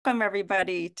Welcome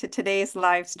everybody to today's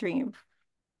live stream.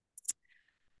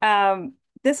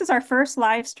 This is our first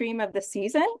live stream of the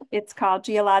season. It's called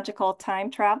Geological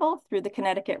Time Travel through the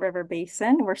Connecticut River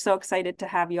Basin. We're so excited to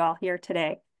have you all here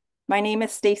today. My name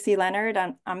is Stacy Leonard.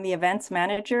 I'm the events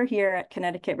manager here at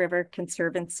Connecticut River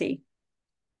Conservancy.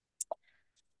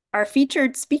 Our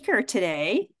featured speaker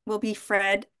today will be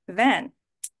Fred Venne,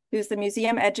 who's the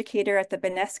museum educator at the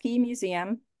Beneski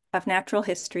Museum of Natural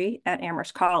History at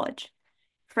Amherst College.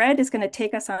 Fred is going to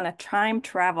take us on a time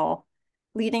travel,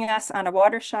 leading us on a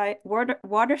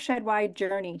watershed-wide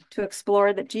journey to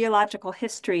explore the geological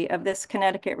history of this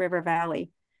Connecticut River Valley.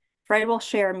 Fred will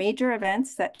share major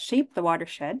events that shape the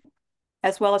watershed,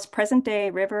 as well as present-day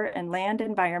river and land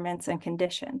environments and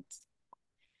conditions.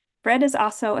 Fred is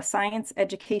also a science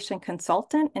education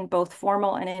consultant in both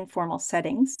formal and informal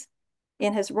settings.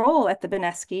 In his role at the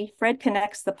Beneski, Fred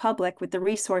connects the public with the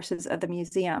resources of the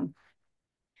museum.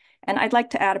 And I'd like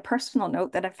to add a personal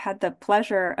note that I've had the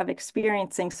pleasure of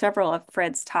experiencing several of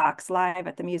Fred's talks live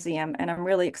at the museum, and I'm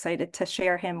really excited to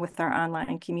share him with our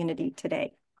online community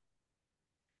today.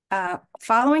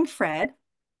 Following Fred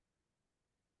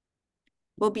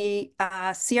will be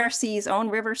CRC's own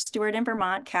river steward in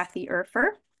Vermont, Kathy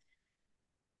Urffer.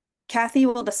 Kathy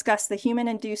will discuss the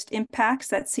human-induced impacts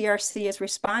that CRC is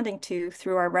responding to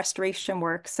through our restoration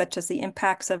work, such as the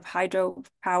impacts of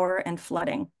hydropower and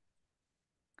flooding.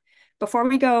 Before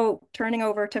we go turning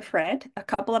over to Fred, a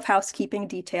couple of housekeeping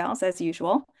details as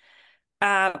usual.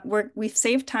 We've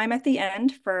saved time at the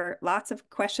end for lots of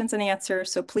questions and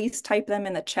answers, so please type them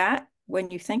in the chat when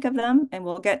you think of them, and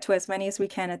we'll get to as many as we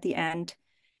can at the end.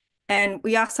 And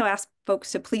we also ask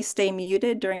folks to please stay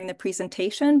muted during the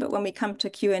presentation, but when we come to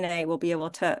Q&A, we'll be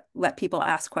able to let people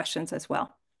ask questions as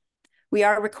well. We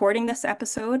are recording this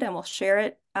episode and we'll share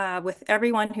it with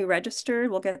everyone who registered.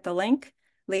 We'll get the link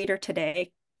later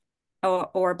today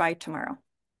or by tomorrow.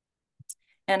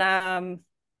 And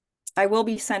I will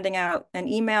be sending out an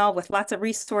email with lots of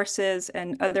resources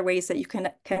and other ways that you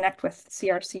can connect with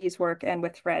CRC's work and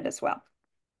with Fred as well.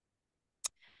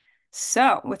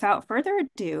 So without further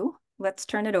ado, let's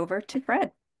turn it over to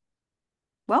Fred.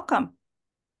 Welcome.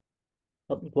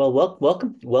 Well,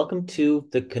 welcome to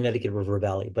the Connecticut River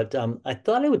Valley. But I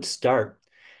thought I would start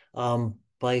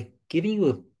by giving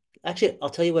you actually, I'll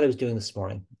tell you what I was doing this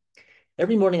morning.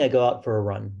 Every morning I go out for a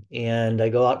run, and I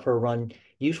go out for a run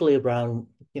usually around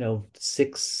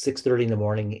 6:30 in the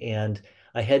morning, and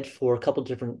I head for a couple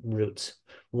different routes.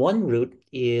 One route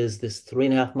is this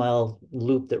 3.5 mile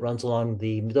loop that runs along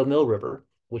the Mill River,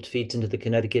 which feeds into the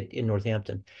Connecticut in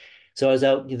Northampton. So I was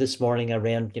out this morning. I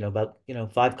ran about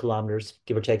 5 kilometers,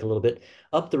 give or take a little bit,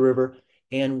 up the river.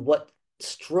 And what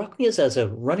struck me as I was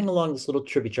running along this little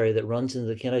tributary that runs into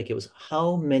the Connecticut was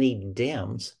how many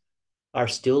dams are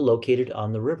still located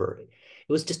on the river.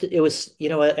 And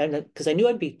because I knew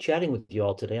I'd be chatting with you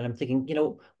all today, and I'm thinking,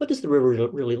 what does the river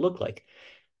really look like?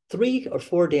 3 or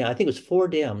 4 dams, I think it was 4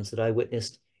 dams that I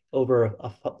witnessed over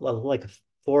like a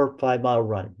 4 or 5 mile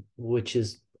run, which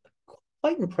is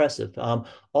quite impressive.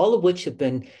 All of which have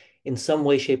been in some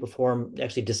way, shape, or form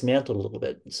actually dismantled a little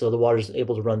bit, so the water is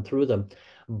able to run through them.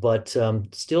 But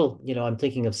still, I'm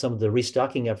thinking of some of the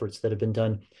restocking efforts that have been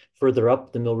done further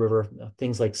up the Mill River,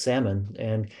 things like salmon,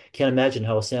 and can't imagine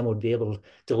how a salmon would be able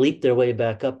to leap their way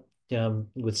back up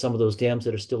with some of those dams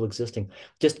that are still existing.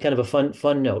 Just kind of a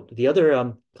fun note. The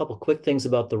other couple quick things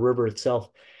about the river itself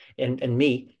and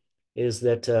me is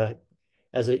that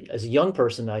as a young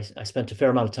person, I spent a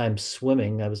fair amount of time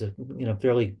swimming. I was a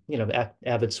fairly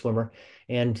avid swimmer,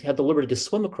 and had the liberty to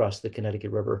swim across the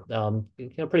Connecticut River.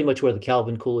 Pretty much where the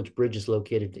Calvin Coolidge Bridge is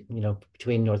located.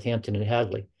 Between Northampton and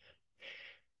Hadley.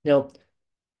 Now,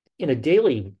 on a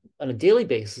daily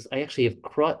basis, I actually have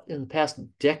in the past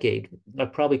decade.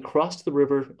 I've probably crossed the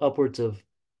river upwards of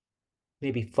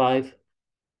maybe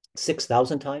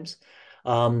 5,000-6,000 times.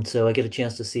 So I get a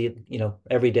chance to see it,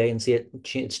 every day, and see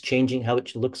it's changing, how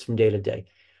it looks from day to day.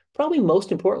 Probably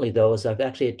most importantly, though, is I've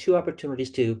actually had 2 opportunities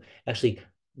to actually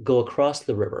go across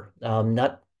the river,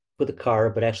 not with a car,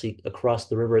 but actually across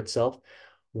the river itself.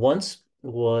 Once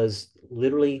was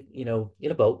literally, in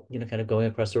a boat, kind of going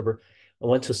across the river.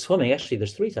 Once was swimming. Actually,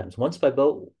 there's 3 times. Once by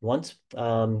boat, once,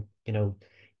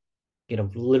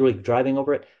 literally driving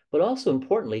over it. But also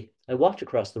importantly, I walked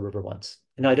across the river once.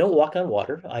 And I don't walk on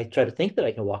water. I try to think that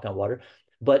I can walk on water.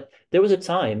 But there was a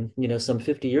time, some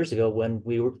 50 years ago when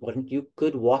you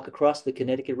could walk across the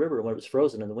Connecticut River when it was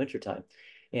frozen in the wintertime.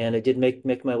 And I did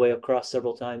make my way across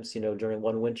several times, during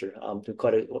one winter.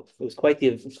 It was quite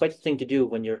the thing to do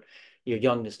when you're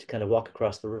young, is to kind of walk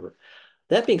across the river.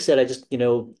 That being said, I just,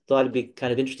 thought it'd be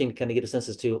kind of interesting to kind of get a sense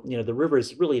as to, the river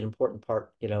is really an important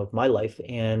part, of my life.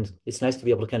 And it's nice to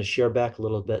be able to kind of share back a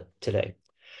little bit today.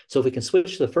 So if we can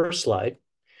switch to the first slide,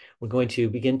 we're going to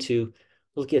begin to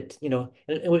look at, and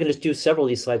we're going to just do several of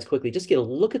these slides quickly, just get a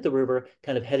look at the river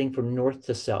kind of heading from north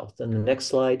to south. And the next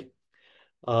slide,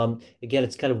 again,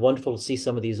 it's kind of wonderful to see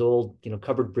some of these old,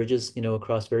 covered bridges,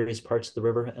 across various parts of the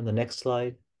river. And the next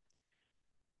slide.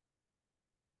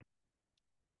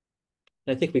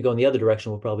 And I think we go in the other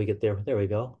direction, we'll probably get there. There we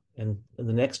go. And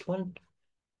the next one.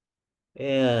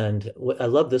 And I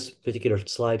love this particular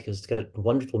slide because it's got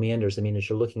wonderful meanders. I mean, as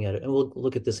you're looking at it, and we'll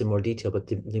look at this in more detail, but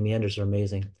the meanders are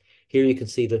amazing. Here you can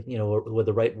see the, where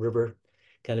the right river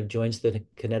kind of joins the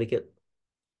Connecticut.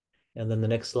 And then the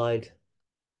next slide.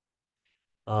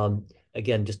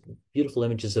 Again, just beautiful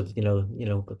images of,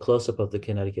 a close-up of the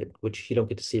Connecticut, which you don't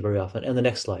get to see very often. And the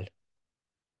next slide.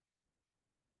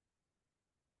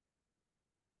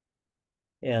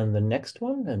 And the next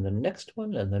one, and the next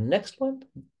one, and the next one.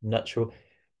 Not sure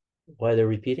why they're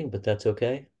repeating, but that's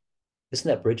okay. Isn't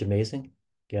that bridge amazing?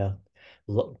 Yeah.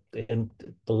 And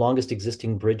the longest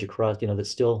existing bridge across,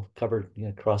 that's still covered,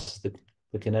 across the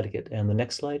Connecticut. And the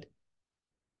next slide.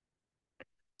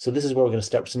 So this is where we're going to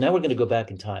start. So now we're going to go back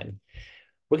in time.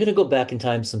 We're going to go back in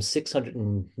time some 600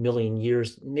 million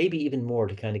years, maybe even more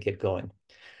to kind of get going.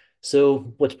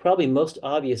 So what's probably most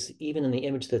obvious, even in the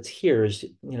image that's here, is,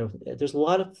 there's a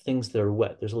lot of things that are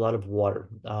wet. There's a lot of water.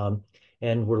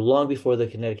 And we're long before the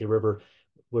Connecticut River.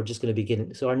 We're just going to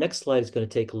begin. So our next slide is going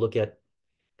to take a look at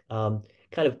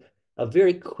kind of a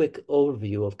very quick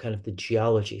overview of kind of the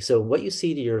geology. So what you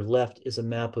see to your left is a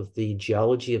map of the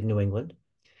geology of New England.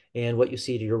 And what you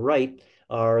see to your right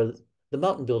are the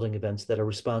mountain building events that are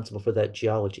responsible for that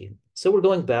geology. So we're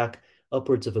going back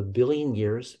upwards of 1 billion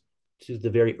years to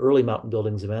the very early mountain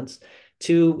buildings events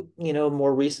to,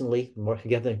 more recently,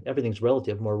 again, everything's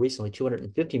relative, more recently,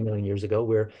 250 million years ago,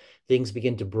 where things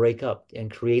begin to break up and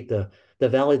create the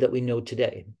valley that we know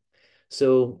today.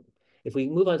 So if we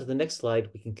move on to the next slide,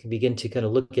 we can begin to kind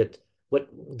of look at what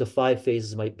the 5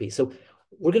 phases might be. So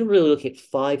we're going to really look at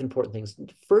 5 important things.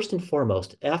 First and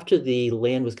foremost, after the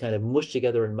land was kind of mushed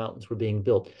together and mountains were being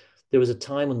built, there was a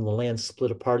time when the land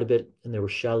split apart a bit and there were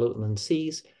shallow inland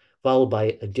seas, followed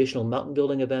by additional mountain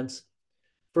building events,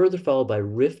 further followed by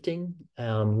rifting.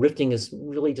 Rifting is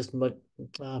really just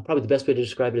probably the best way to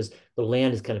describe it is the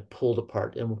land is kind of pulled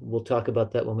apart, and we'll talk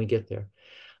about that when we get there.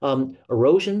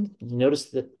 Erosion,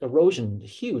 notice that erosion,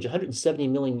 huge, 170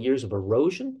 million years of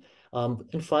erosion.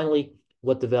 And finally,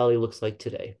 what the valley looks like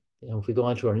today. And if we go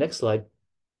on to our next slide.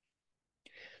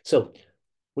 So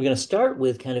we're going to start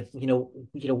with kind of,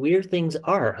 where things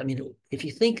are. I mean, if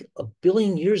you think 1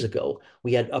 billion years ago,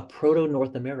 we had a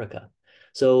proto-North America.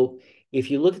 So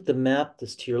if you look at the map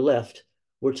that's to your left,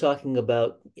 we're talking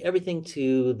about everything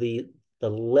to the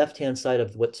left-hand side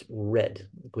of what's red,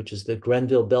 which is the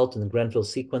Grenville Belt and the Grenville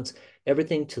sequence.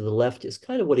 Everything to the left is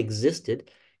kind of what existed,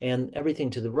 and everything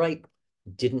to the right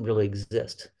didn't really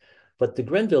exist. But the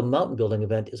Grenville mountain building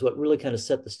event is what really kind of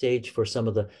set the stage for some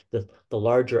of the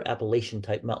larger Appalachian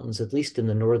type mountains, at least in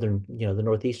the northern, the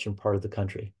northeastern part of the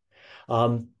country.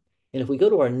 And if we go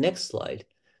to our next slide,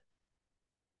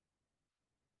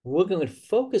 we're going to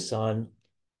focus on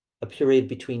a period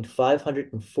between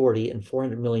 540 and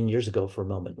 400 million years ago for a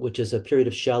moment, which is a period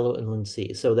of shallow inland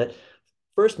sea. So that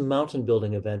first mountain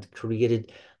building event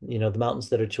created, the mountains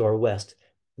that are to our west.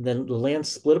 And then the land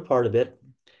split apart a bit.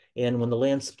 And when the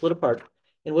land split apart,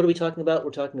 and what are we talking about?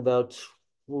 We're talking about,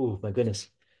 oh my goodness,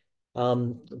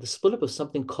 the split up of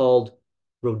something called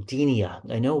Rodinia.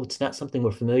 I know it's not something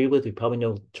we're familiar with. We probably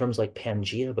know terms like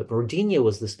Pangea, but Rodinia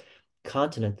was this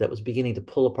continent that was beginning to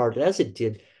pull apart. And as it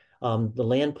did, the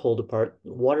land pulled apart,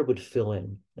 water would fill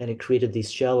in, and it created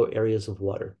these shallow areas of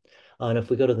water. And if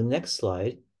we go to the next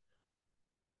slide,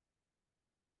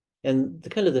 and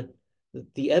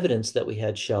the evidence that we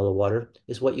had shallow water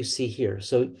is what you see here.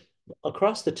 So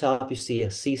across the top, you see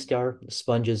a sea star,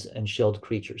 sponges, and shelled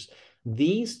creatures.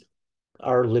 These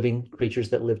are living creatures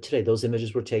that live today. Those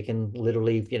images were taken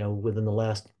literally, within the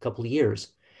last couple of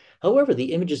years. However,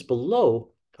 the images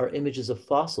below are images of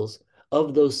fossils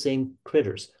of those same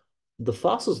critters. The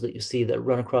fossils that you see that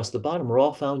run across the bottom were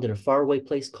all found in a faraway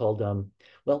place called,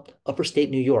 upper state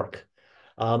New York.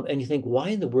 And you think, why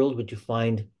in the world would you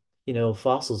find,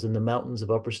 fossils in the mountains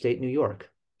of upper state New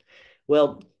York?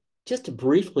 Well, just to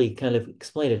briefly kind of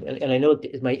explain it, and I know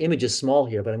my image is small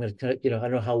here, but I'm going to kind of, I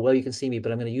don't know how well you can see me,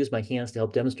 but I'm going to use my hands to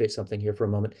help demonstrate something here for a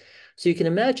moment. So you can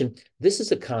imagine this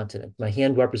is a continent. My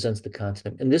hand represents the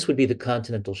continent, and this would be the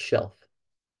continental shelf.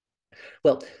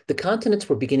 Well, the continents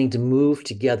were beginning to move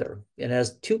together. And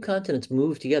as two continents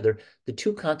move together, the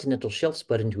two continental shelves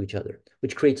butt into each other,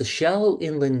 which creates a shallow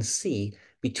inland sea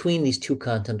between these two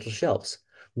continental shelves.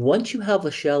 Once you have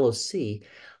a shallow sea,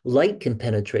 light can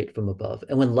penetrate from above.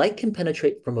 And when light can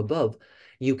penetrate from above,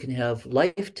 you can have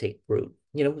life take root,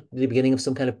 the beginning of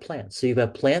some kind of plant. So you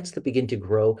have plants that begin to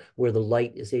grow where the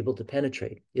light is able to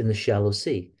penetrate in the shallow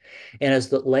sea. And as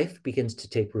the life begins to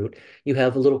take root, you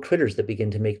have little critters that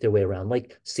begin to make their way around,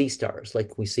 like sea stars,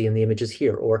 like we see in the images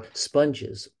here, or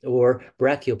sponges, or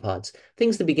brachiopods,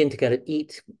 things that begin to kind of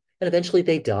eat, and eventually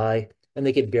they die and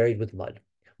they get buried with mud.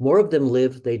 More of them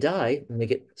live, they die, and they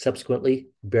get subsequently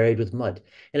buried with mud.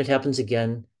 And it happens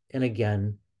again and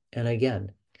again and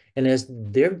again. And as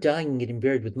they're dying and getting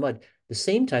buried with mud, at the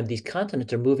same time, these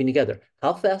continents are moving together.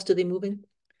 How fast are they moving?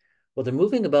 Well, they're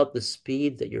moving about the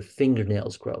speed that your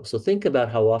fingernails grow. So think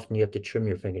about how often you have to trim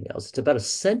your fingernails. It's about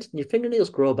your fingernails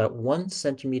grow about 1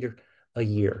 centimeter a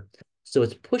year. So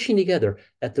it's pushing together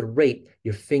at the rate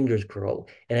your fingers grow.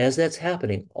 And as that's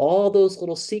happening, all those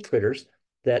little sea critters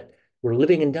that were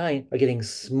living and dying are getting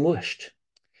smushed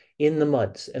in the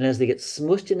muds. And as they get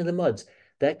smushed into the muds,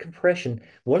 that compression,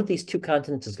 one of these two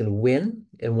continents is going to win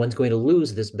and one's going to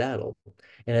lose this battle.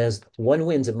 And as one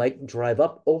wins, it might drive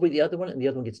up over the other one and the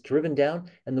other one gets driven down.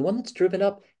 And the one that's driven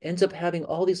up ends up having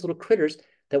all these little critters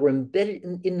that were embedded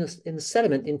in the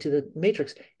sediment into the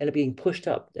matrix and are being pushed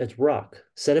up as rock,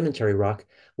 sedimentary rock,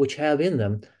 which have in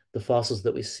them the fossils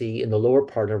that we see in the lower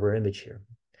part of our image here.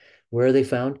 Where are they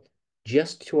found?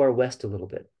 Just to our west a little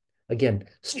bit. Again,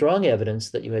 strong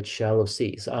evidence that you had shallow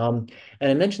seas. And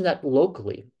I mentioned that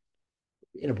locally.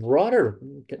 In a broader,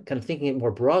 kind of thinking it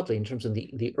more broadly in terms of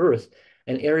the Earth,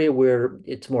 an area where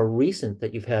it's more recent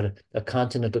that you've had a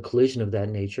continental collision of that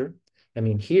nature. I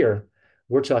mean, here,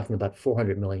 we're talking about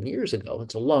 400 million years ago.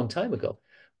 It's a long time ago.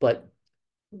 But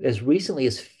as recently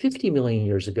as 50 million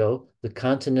years ago,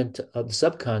 the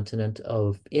subcontinent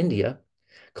of India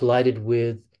collided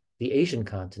with the Asian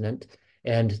continent,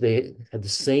 and they had the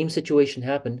same situation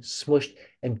happen, smushed,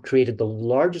 and created the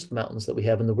largest mountains that we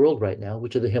have in the world right now,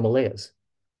 which are the Himalayas.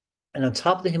 And on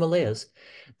top of the Himalayas,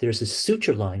 there's a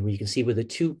suture line where you can see where the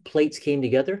two plates came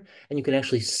together, and you can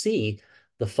actually see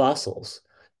the fossils.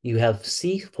 You have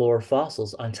seafloor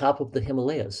fossils on top of the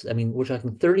Himalayas. I mean, we're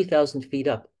talking 30,000 feet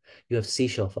up. You have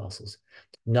seashell fossils,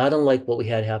 not unlike what we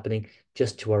had happening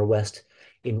just to our west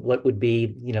in what would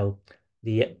be,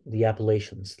 the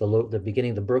Appalachians, the beginning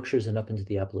of the Berkshires and up into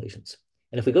the Appalachians.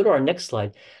 And if we go to our next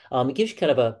slide, it gives you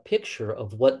kind of a picture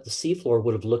of what the seafloor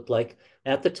would have looked like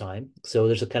at the time. So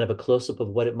there's a kind of a close-up of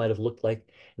what it might have looked like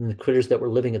in the critters that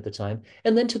were living at the time.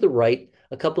 And then to the right,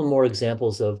 a couple more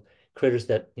examples of critters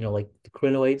that, like the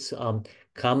crinoids,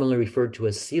 commonly referred to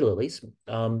as sea lilies,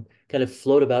 kind of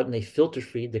float about and they filter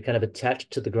feed. They're kind of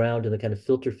attached to the ground and they kind of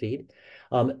filter feed.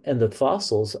 And the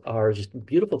fossils are just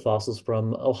beautiful fossils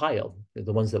from Ohio,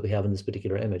 the ones that we have in this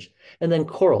particular image. And then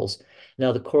corals.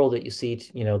 Now, the coral that you see,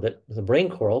 that the brain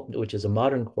coral, which is a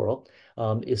modern coral,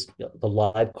 is the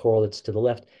live coral that's to the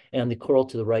left. And the coral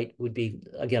to the right would be,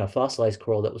 again, a fossilized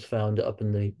coral that was found up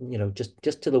in the,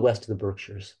 just to the west of the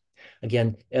Berkshires.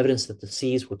 Again, evidence that the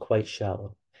seas were quite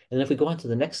shallow. And if we go on to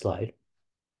the next slide.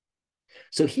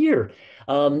 So here,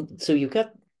 so you've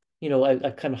got,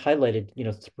 I kind of highlighted,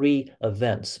 three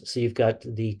events. So you've got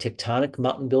the tectonic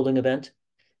mountain building event,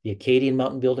 the Acadian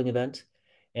mountain building event,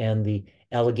 and the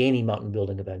Allegheny mountain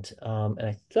building event. And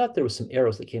I thought there was some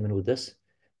arrows that came in with this.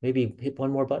 Maybe hit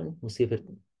one more button. We'll see if it,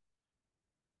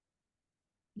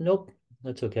 nope,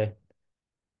 that's okay.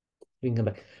 We can come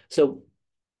back. So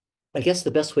I guess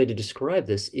the best way to describe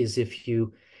this is if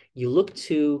you look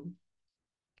to,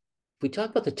 if we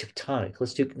talk about the tectonic,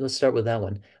 let's start with that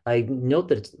one. I note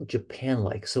that it's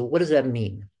Japan-like. So what does that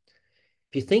mean?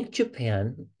 If you think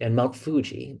Japan and Mount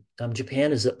Fuji,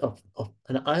 Japan is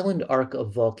an island arc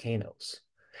of volcanoes.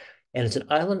 And it's an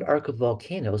island arc of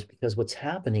volcanoes because what's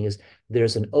happening is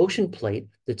there's an ocean plate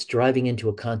that's driving into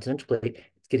a continental plate.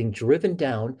 It's getting driven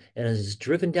down, and as it's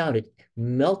driven down, it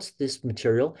melts this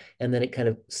material, and then it kind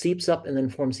of seeps up and then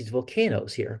forms these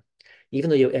volcanoes here. Even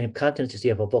though you have continents,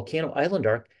 you have a volcano island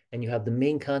arc, and you have the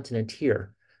main continent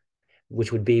here,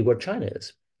 which would be where China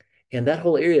is. And that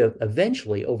whole area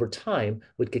eventually, over time,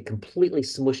 would get completely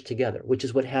smushed together, which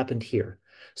is what happened here.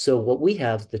 So what we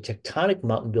have, the tectonic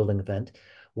mountain building event,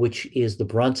 which is the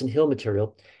Bronson Hill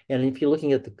material. And if you're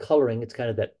looking at the coloring, it's kind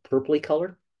of that purpley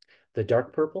color, the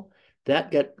dark purple,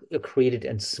 that got created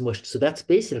and smushed. So that's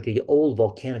basically the old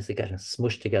volcanics that got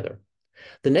smushed together.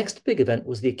 The next big event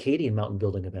was the Acadian mountain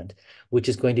building event, which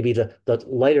is going to be the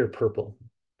lighter purple.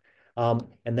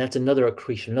 And that's another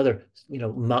accretion, another,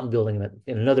 mountain building event,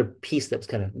 and another piece that was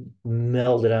kind of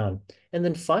melded on. And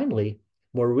then finally,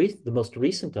 the most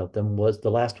recent of them was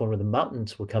the last one where the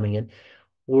mountains were coming in,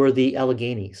 were the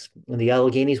Alleghenies. And the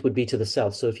Alleghenies would be to the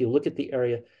south. So if you look at the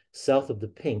area south of the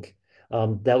pink,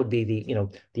 that would be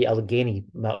the Allegheny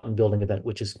mountain building event,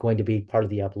 which is going to be part of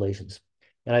the Appalachians.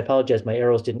 And I apologize, my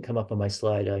arrows didn't come up on my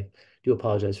slide. I do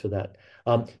apologize for that.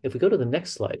 If we go to the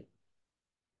next slide,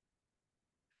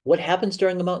 what happens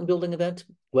during a mountain building event?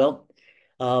 Well,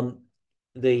 um,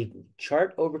 the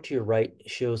chart over to your right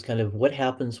shows kind of what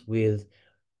happens with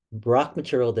rock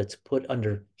material that's put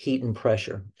under heat and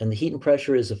pressure. And the heat and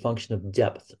pressure is a function of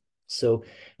depth. So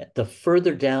the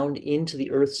further down into the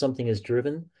earth something is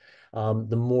driven,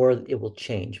 the more it will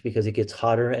change because it gets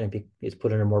hotter and it's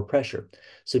put under more pressure.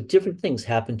 So different things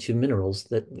happen to minerals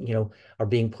that, are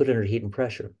being put under heat and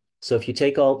pressure. So if you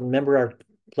remember our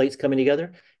plates coming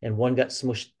together and one got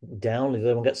smushed down and the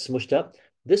other one got smushed up,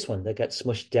 this one that got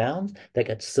smushed down, that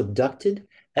got subducted.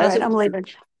 All right, I'm leaving.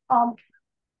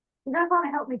 You guys want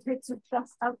to help me take some stuff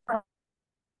out?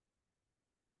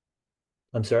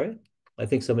 I'm sorry? I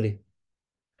think somebody.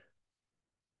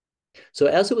 So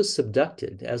as it was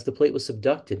subducted, as the plate was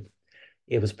subducted,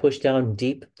 it was pushed down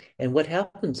deep. And what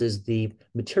happens is the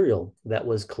material that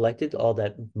was collected, all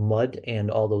that mud and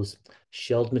all those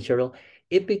shelled material,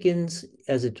 it begins,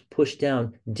 as it's pushed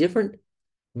down, different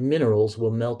minerals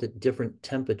will melt at different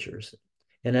temperatures.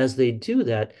 And as they do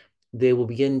that, they will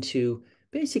begin to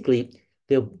basically,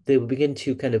 they will begin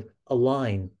to kind of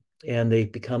align, and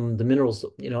the minerals,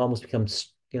 almost become,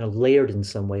 layered in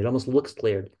some way. It almost looks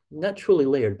layered, not truly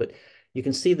layered, but you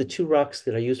can see the two rocks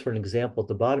that I use for an example at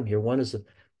the bottom here. One is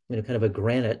kind of a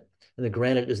granite, and the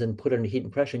granite is then put under heat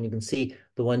and pressure. And you can see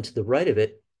the one to the right of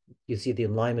it, you see the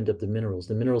alignment of the minerals.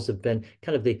 The minerals have been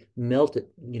they melt at,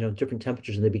 different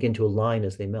temperatures, and they begin to align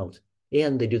as they melt.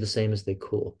 And they do the same as they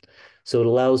cool. So it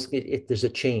allows, there's a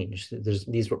change.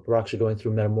 These rocks are going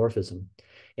through metamorphism.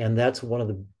 And that's one of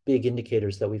the big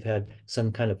indicators that we've had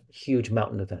some kind of huge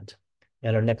mountain event.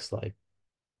 And our next slide.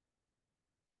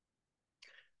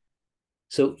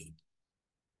 So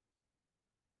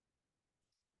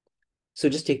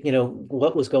just to,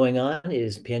 what was going on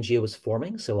is Pangea was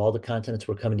forming. So all the continents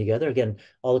were coming together. Again,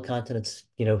 all the continents,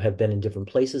 have been in different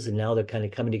places, and now they're kind of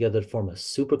coming together to form a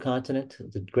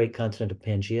supercontinent, the great continent of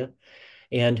Pangea.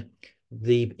 And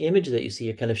the image that you see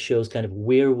here kind of shows kind of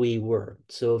where we were.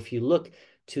 So if you look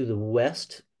to the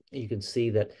west, you can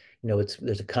see that,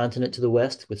 there's a continent to the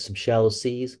west with some shallow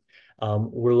seas.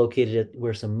 We're located at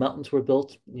where some mountains were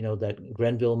built, that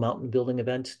Grenville mountain building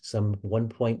event, some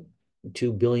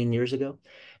 1.2 billion years ago.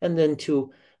 And then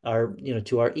to our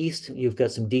east, you've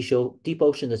got some deep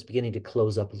ocean that's beginning to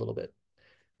close up a little bit.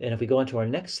 And if we go on to our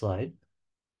next slide.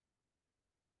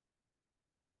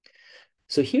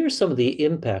 So here's some of the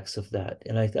impacts of that.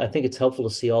 And I think it's helpful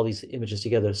to see all these images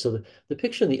together. So the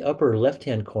picture in the upper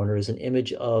left-hand corner is an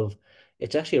image of,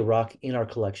 it's actually a rock in our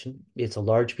collection. It's a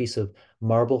large piece of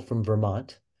marble from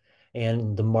Vermont.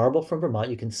 And the marble from Vermont,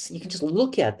 you can just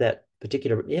look at that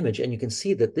particular image and you can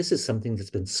see that this is something that's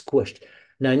been squished.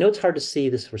 Now, I know it's hard to see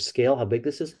this for scale, how big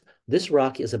this is. This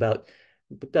rock is about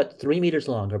 3 meters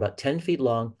long, or about 10 feet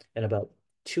long, and about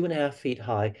 2.5 feet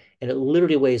high. And it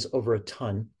literally weighs over a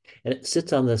ton. And it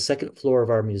sits on the second floor of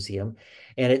our museum.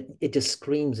 And it just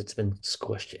screams it's been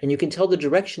squished. And you can tell the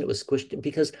direction it was squished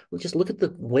because just look at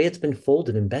the way it's been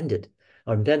folded and bended,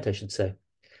 or bent, I should say.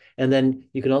 And then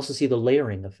you can also see the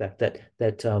layering effect that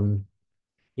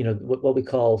what we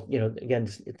call, again,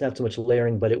 it's not so much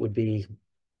layering, but it would be,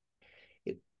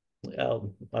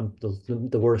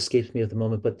 the word escapes me at the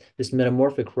moment, but this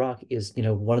metamorphic rock is,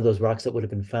 one of those rocks that would have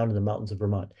been found in the mountains of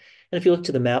Vermont. And if you look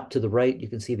to the map to the right, you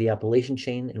can see the Appalachian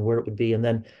chain and where it would be. And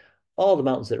then all the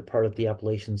mountains that are part of the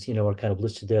Appalachians, are kind of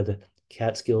listed there, the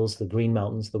Catskills, the Green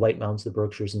Mountains, the White Mountains, the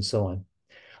Berkshires, and so on.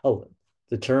 Oh,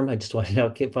 the term, I just wanted to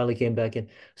know, finally came back in.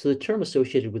 So the term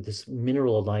associated with this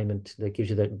mineral alignment that gives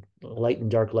you that light and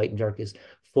dark is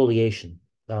foliation.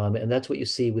 And that's what you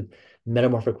see with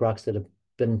metamorphic rocks that have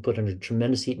been put under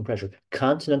tremendous heat and pressure.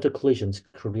 Continental collisions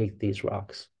create these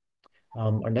rocks.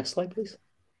 Our next slide, please.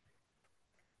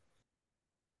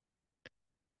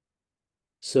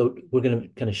 So we're going to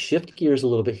kind of shift gears a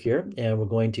little bit here, and we're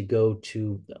going to go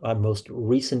to our most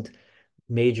recent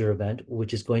major event,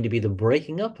 which is going to be the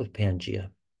breaking up of Pangea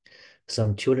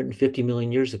some 250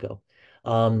 million years ago.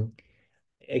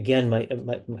 Again, my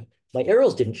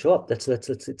arrows didn't show up. So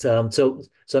I'm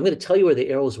going to tell you where the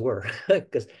arrows were,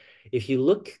 because if you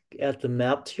look at the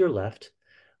map to your left,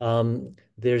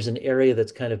 there's an area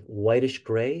that's kind of whitish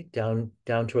gray down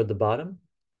toward the bottom.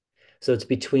 So it's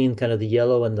between kind of the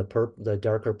yellow and the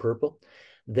darker purple.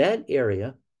 That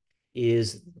area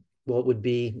is what would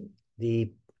be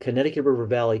the Connecticut River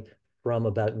Valley from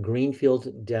about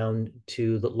Greenfield down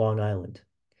to the Long Island.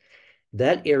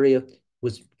 That area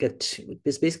was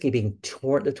basically being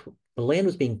torn. The land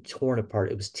was being torn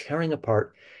apart. It was tearing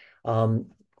apart all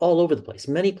over the place,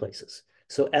 many places.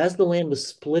 So as the land was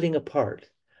splitting apart,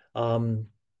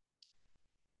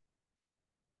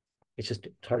 it's just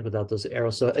hard without those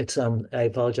arrows. So it's I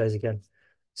apologize again.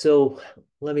 So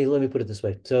let me put it this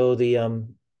way. So the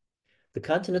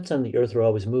continents on the earth are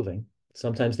always moving.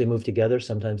 Sometimes they move together,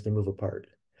 sometimes they move apart.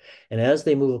 And as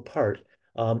they move apart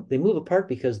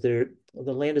because the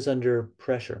land is under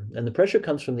pressure, and the pressure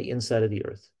comes from the inside of the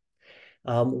earth,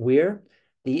 where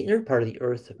the inner part of the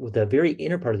earth, the very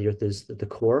inner part of the earth is the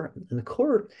core, and the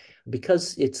core,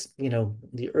 because it's,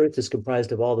 the earth is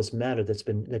comprised of all this matter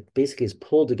that basically is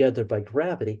pulled together by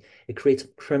gravity. It creates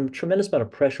a tremendous amount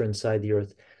of pressure inside the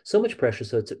earth, so much pressure,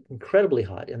 so it's incredibly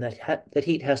hot, and that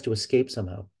heat has to escape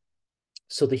somehow.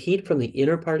 So the heat from the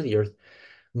inner part of the earth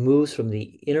moves from the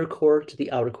inner core to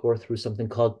the outer core through something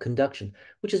called conduction,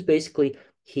 which is basically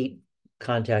heat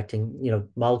contacting,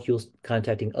 molecules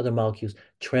contacting other molecules,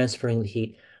 transferring the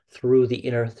heat through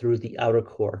the outer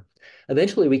core.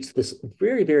 Eventually reaches this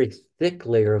very, very thick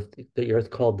layer of the earth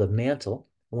called the mantle.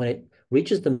 When it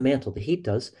reaches the mantle, the heat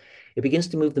does, it begins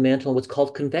to move the mantle in what's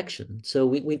called convection. So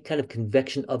we kind of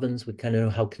convection ovens, we kind of know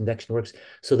how convection works.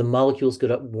 So the molecules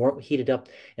get up, heated up,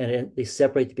 and they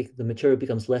separate, the material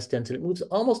becomes less dense, and it moves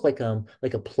almost like a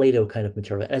Play-Doh kind of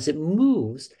material. As it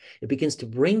moves, it begins to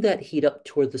bring that heat up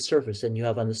toward the surface, and you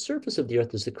have on the surface of the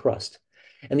earth is the crust.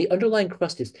 And the underlying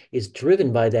crust is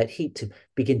driven by that heat to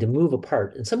begin to move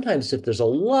apart. And sometimes if there's a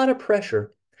lot of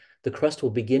pressure, the crust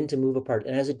will begin to move apart.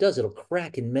 And as it does, it'll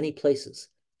crack in many places.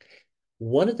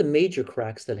 One of the major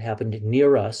cracks that happened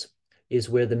near us is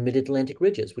where the mid-Atlantic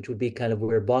ridge is, which would be kind of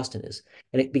where Boston is.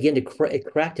 And it began to it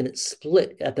cracked and it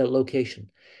split at that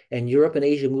location. And Europe and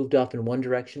Asia moved off in one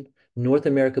direction, North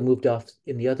America moved off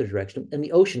in the other direction, and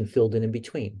the ocean filled in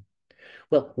between.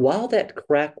 Well, while that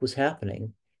crack was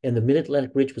happening and the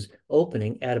mid-Atlantic ridge was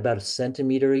opening at about a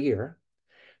centimeter a year,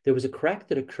 there was a crack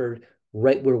that occurred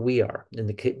right where we are,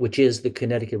 which is the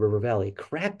Connecticut River Valley. It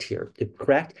cracked here. It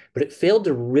cracked, but it failed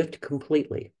to rift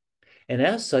completely. And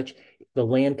as such, the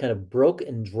land kind of broke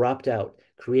and dropped out,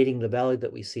 creating the valley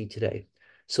that we see today.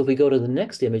 So if we go to the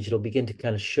next image, it'll begin to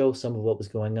kind of show some of what was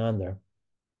going on there.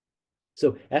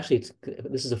 So actually,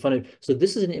 this is a fun. So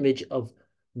this is an image of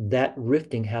that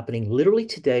rifting happening literally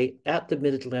today at the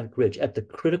Mid-Atlantic Ridge, at the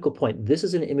critical point. This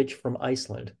is an image from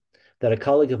Iceland that a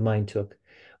colleague of mine took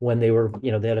when they were,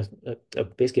 they had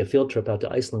basically a field trip out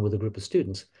to Iceland with a group of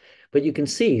students. But you can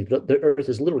see the earth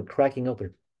is literally cracking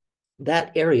open.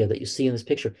 That area that you see in this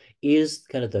picture is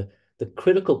kind of the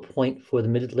critical point for the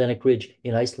Mid-Atlantic Ridge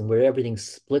in Iceland, where everything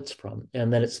splits from,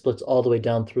 and then it splits all the way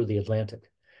down through the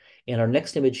Atlantic. And our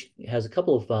next image has a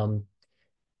couple of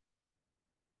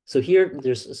so here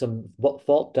there's some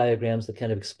fault diagrams that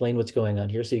kind of explain what's going on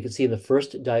here. So you can see in the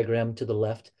first diagram to the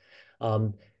left,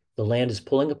 the land is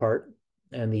pulling apart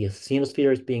and the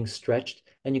asthenosphere is being stretched,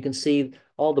 and you can see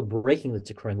all the breaking that's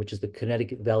occurring, which is the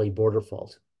Connecticut Valley border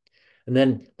fault. And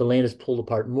then the land is pulled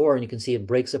apart more, and you can see it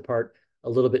breaks apart a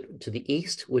little bit to the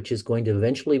east, which is going to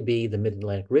eventually be the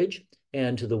Mid-Atlantic Ridge.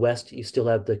 And to the west, you still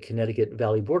have the Connecticut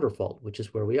Valley border fault, which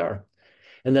is where we are.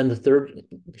 And then the third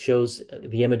shows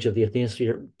the image of the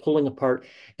asthenosphere pulling apart.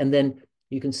 And then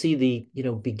you can see the,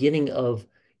 beginning of,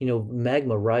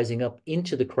 magma rising up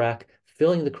into the crack,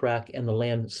 filling the crack, and the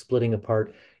land splitting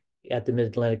apart at the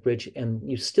Mid-Atlantic Ridge. And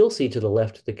you still see to the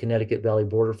left the Connecticut Valley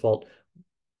border fault,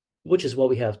 which is what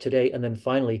we have today. And then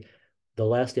finally, the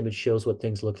last image shows what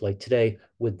things look like today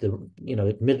with the,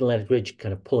 Mid-Atlantic Ridge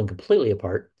kind of pulling completely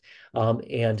apart.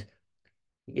 And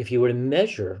if you were to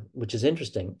measure, which is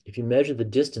interesting, if you measure the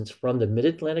distance from the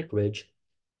Mid-Atlantic Ridge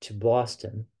to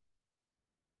Boston,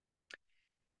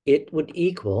 it would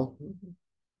equal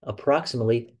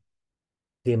approximately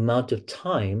the amount of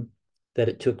time that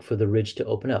it took for the ridge to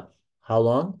open up. How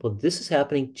long? Well, this is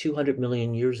happening 200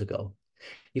 million years ago.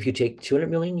 If you take 200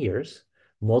 million years,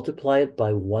 multiply it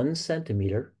by 1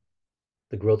 centimeter,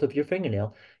 the growth of your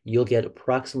fingernail, you'll get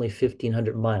approximately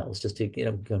 1,500 miles, just to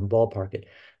ballpark it.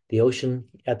 The ocean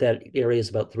at that area is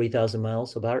about 3,000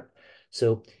 miles about.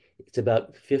 So it's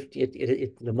about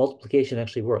 50, the multiplication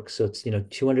actually works. So it's,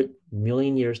 200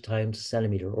 million years times a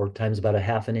centimeter, or times about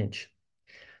 1/2 an inch.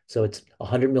 So it's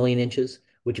 100 million inches,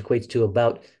 which equates to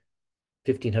about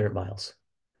 1,500 miles,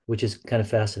 which is kind of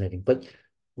fascinating. But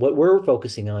what we're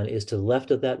focusing on is to the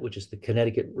left of that, which is the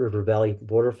Connecticut River Valley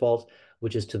border fault,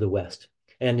 which is to the west.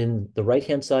 And in the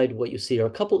right-hand side, what you see are a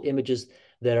couple images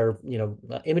that are,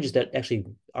 images that actually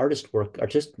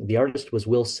the artist was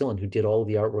Will Sillen, who did all of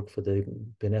the artwork for the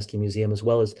Beneski Museum, as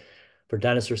well as for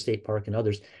Dinosaur State Park and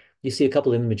others. You see a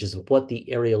couple of images of what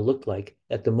the area looked like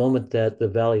at the moment that the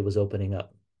valley was opening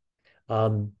up.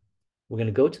 We're going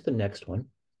to go to the next one.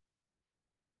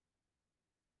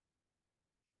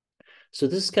 So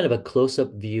this is kind of a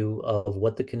close-up view of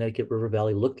what the Connecticut River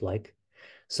Valley looked like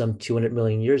some 200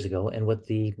 million years ago, and what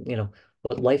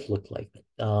what life looked like.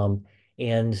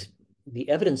 And the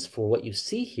evidence for what you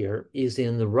see here is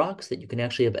in the rocks that you can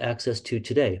actually have access to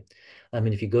today. I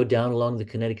mean, if you go down along the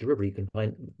Connecticut River, you can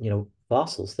find,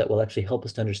 fossils that will actually help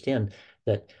us to understand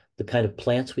that the kind of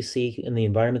plants we see in the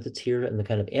environment that's here and the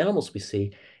kind of animals we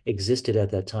see existed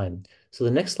at that time. So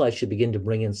the next slide should begin to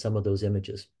bring in some of those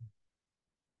images.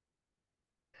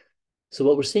 So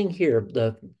what we're seeing here,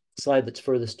 the slide that's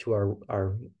furthest to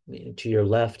to your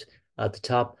left at the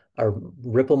top are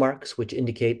ripple marks, which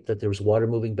indicate that there was water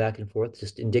moving back and forth,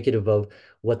 just indicative of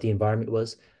what the environment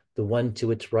was. The one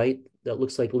to its right that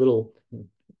looks like little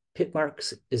pit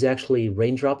marks is actually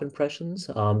raindrop impressions,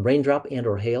 raindrop and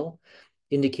or hail,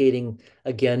 indicating,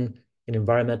 again, an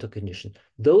environmental condition.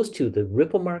 Those two, the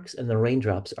ripple marks and the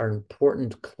raindrops, are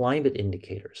important climate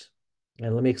indicators.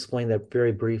 And let me explain that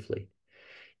very briefly.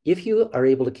 If you are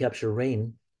able to capture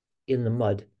rain in the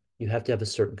mud, you have to have a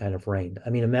certain kind of rain. I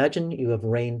mean, imagine you have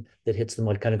rain that hits the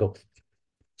mud, kind of go,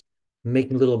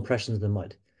 making little impressions in the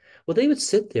mud. Well, they would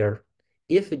sit there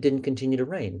if it didn't continue to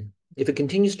rain. If it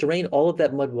continues to rain, all of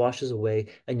that mud washes away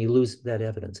and you lose that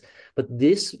evidence. But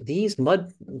these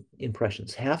mud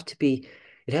impressions it has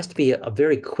to be a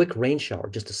very quick rain shower,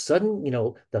 just a sudden,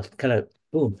 the kind of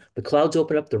boom, the clouds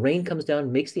open up, the rain comes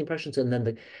down, makes the impressions, and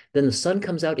then the sun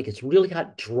comes out, it gets really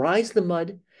hot, dries the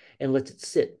mud, and lets it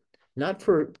sit. Not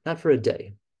for a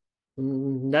day,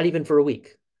 not even for a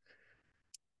week,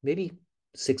 maybe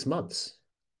 6 months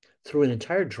through an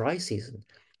entire dry season,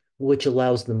 which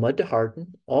allows the mud to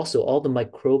harden. Also, all the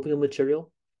microbial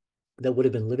material that would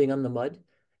have been living on the mud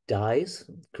dies,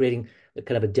 creating a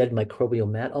kind of a dead microbial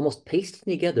mat, almost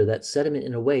pasting together that sediment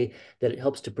in a way that it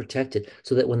helps to protect it,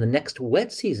 so that when the next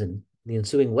wet season, the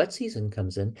ensuing wet season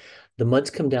comes in, the muds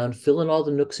come down, fill in all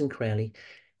the nooks and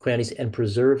crannies, and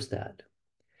preserves that.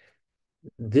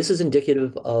 This is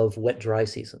indicative of wet dry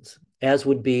seasons, as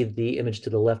would be the image to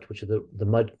the left, which are the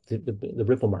mud, the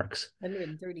ripple marks.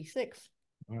 136.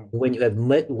 Wow. When you have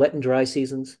wet and dry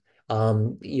seasons,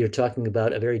 you're talking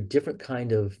about a very different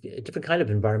kind of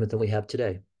environment than we have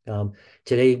today.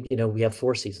 Today, we have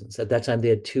 4 seasons. At that time, we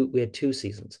had 2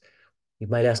 seasons. You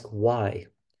might ask why.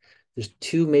 There's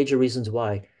 2 major reasons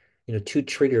why. 2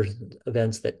 trigger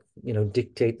events that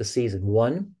dictate the season.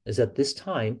 One is at this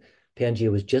time,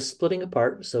 Pangea was just splitting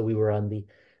apart, so we were on the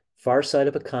far side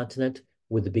of a continent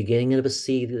with the beginning of a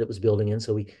sea that was building in.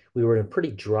 So we were in a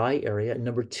pretty dry area. And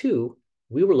number 2,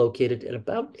 we were located at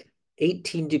about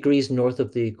 18 degrees north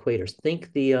of the equator.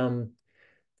 Think the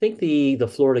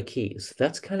Florida Keys.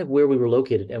 That's kind of where we were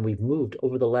located, and we've moved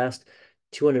over the last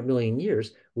 200 million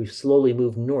years. We've slowly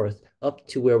moved north up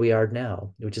to where we are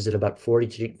now, which is at about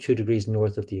 42 degrees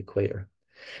north of the equator.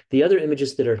 The other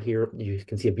images that are here, you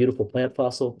can see a beautiful plant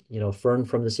fossil, a fern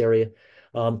from this area.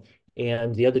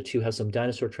 And the other 2 have some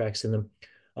dinosaur tracks in them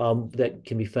that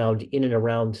can be found in and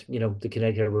around, the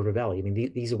Connecticut River Valley. I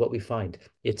mean, these are what we find.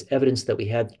 It's evidence that we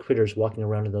had critters walking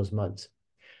around in those muds.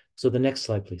 So the next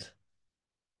slide, please.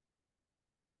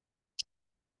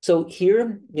 So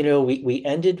here, we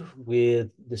ended with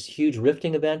this huge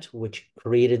rifting event, which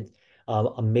created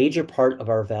a major part of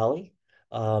our valley.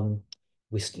 The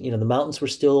mountains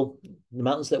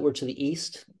that were to the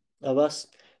east of us,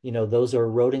 those are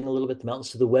eroding a little bit. The mountains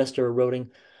to the west are eroding,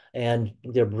 and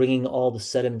they're bringing all the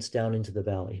sediments down into the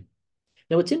valley.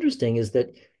 Now, what's interesting is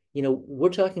that, we're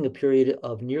talking a period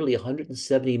of nearly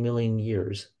 170 million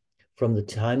years from the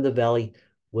time the valley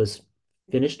was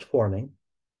finished forming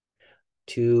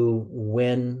to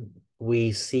when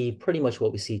we see pretty much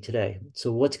what we see today.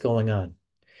 So what's going on?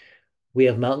 We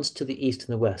have mountains to the east and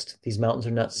the west. These mountains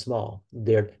are not small.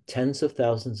 They're tens of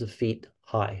thousands of feet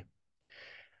high.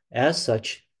 As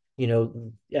such,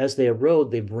 as they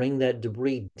erode, they bring that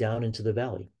debris down into the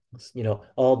valley.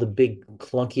 All the big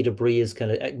clunky debris is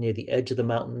kind of near the edge of the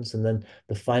mountains, and then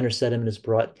the finer sediment is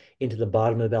brought into the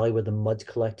bottom of the valley where the muds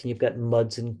collect, and you've got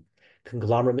muds and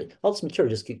conglomerate. All this material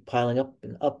just keep piling up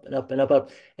and up and up and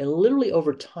up, and literally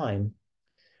over time,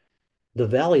 the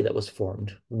valley that was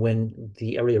formed when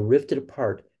the area rifted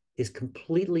apart is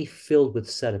completely filled with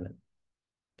sediment.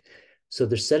 So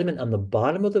there's sediment on the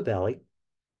bottom of the valley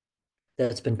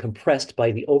that's been compressed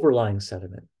by the overlying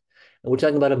sediment. And we're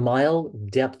talking about a mile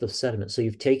depth of sediment. So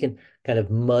you've taken kind of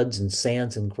muds and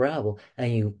sands and gravel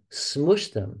and you smush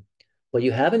them, but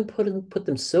you haven't put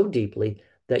them so deeply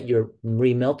that you're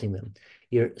remelting them.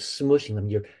 You're smushing them.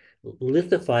 You're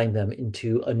lithifying them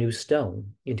into a new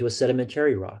stone, into a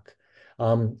sedimentary rock,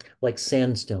 like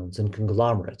sandstones and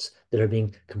conglomerates that are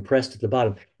being compressed at the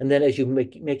bottom. And then as you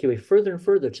make your way further and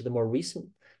further to the more recent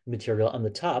material on the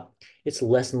top, it's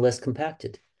less and less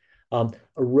compacted.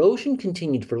 Erosion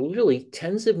continued for literally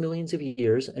tens of millions of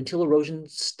years until erosion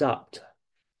stopped.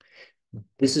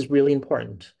 This is really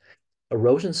important.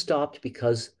 Erosion stopped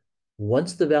because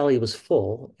once the valley was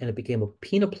full and it became a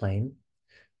peneplain,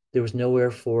 there was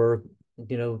nowhere for,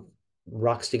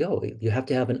 rocks to go. You have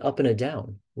to have an up and a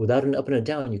down. Without an up and a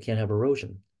down, you can't have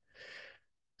erosion.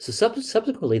 So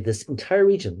subsequently, this entire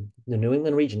region, the New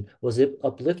England region, was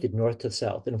uplifted north to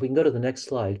south. And if we can go to the next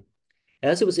slide,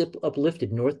 as it was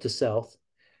uplifted north to south,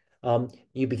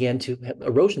 you began to have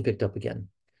erosion picked up again.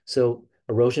 So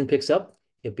erosion picks up,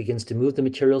 it begins to move the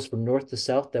materials from north to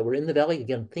south that were in the valley.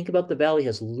 Again, think about the valley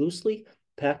has loosely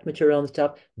packed material on the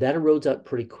top. That erodes out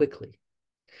pretty quickly.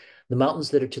 The mountains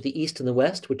that are to the east and the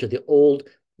west, which are the old,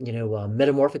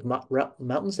 metamorphic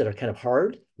mountains that are kind of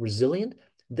hard, resilient,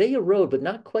 they erode, but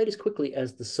not quite as quickly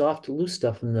as the soft, loose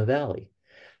stuff in the valley.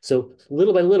 So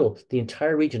little by little, the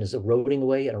entire region is eroding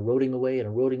away and eroding away and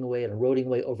eroding away and eroding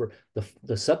away over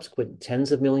the subsequent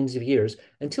tens of millions of years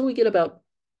until we get about,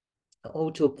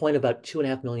 to a point about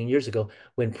 2.5 million years ago,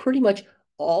 when pretty much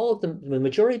all of the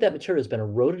majority of that material has been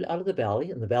eroded out of the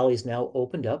valley, and the valley is now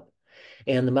opened up.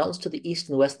 And the mountains to the east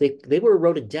and the west, they were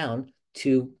eroded down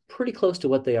to pretty close to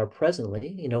what they are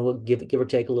presently, give or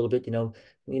take a little bit, in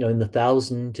the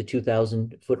 1,000 to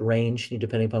 2,000 foot range,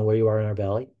 depending upon where you are in our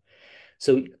valley.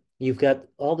 So you've got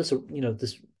all this,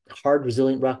 this hard,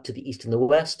 resilient rock to the east and the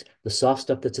west, the soft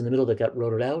stuff that's in the middle that got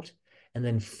eroded out. And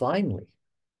then finally,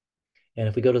 and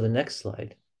if we go to the next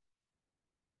slide,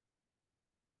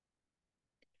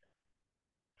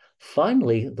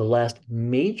 finally, the last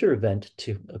major event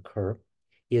to occur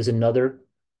is another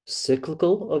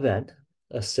cyclical event,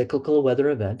 a cyclical weather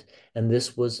event, and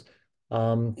this was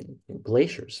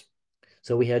glaciers.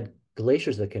 So we had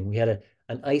glaciers that came. We had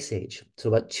an ice age. So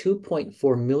about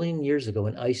 2.4 million years ago,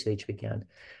 an ice age began.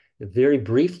 Very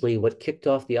briefly, what kicked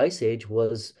off the ice age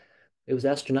was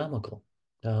astronomical.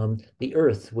 The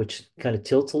Earth, which kind of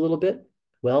tilts a little bit,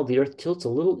 well, the Earth tilts a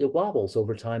little, it wobbles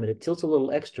over time, and it tilts a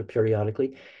little extra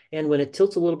periodically. And when it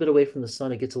tilts a little bit away from the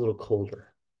sun, it gets a little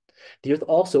colder. The Earth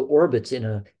also orbits in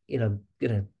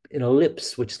an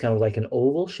ellipse, which is kind of like an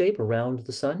oval shape around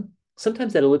the sun.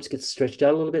 Sometimes that ellipse gets stretched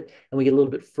out a little bit, and we get a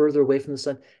little bit further away from the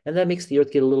sun, and that makes the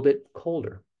Earth get a little bit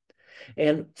colder.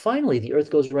 And finally, the Earth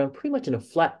goes around pretty much in a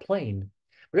flat plane.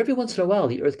 But every once in a while,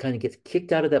 the Earth kind of gets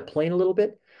kicked out of that plane a little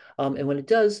bit. And when it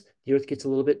does, the Earth gets a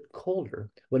little bit colder.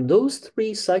 When those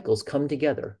three cycles come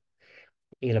together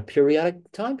in a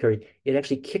periodic time period, it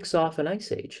actually kicks off an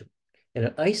ice age. And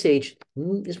an ice age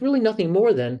is really nothing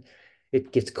more than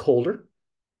it gets colder,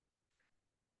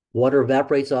 water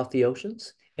evaporates off the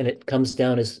oceans, and it comes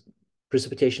down as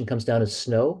precipitation comes down as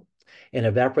snow, and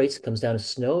evaporates, comes down as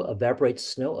snow, evaporates,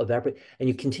 snow, evaporate, and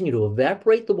you continue to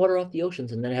evaporate the water off the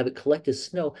oceans and then have it collect as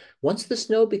snow. Once the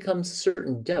snow becomes a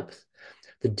certain depth,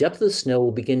 the depth of the snow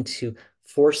will begin to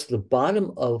force the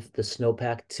bottom of the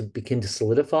snowpack to begin to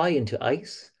solidify into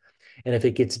ice. And if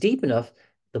it gets deep enough,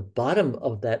 the bottom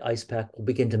of that ice pack will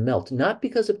begin to melt, not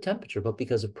because of temperature, but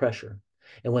because of pressure.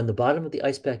 And when the bottom of the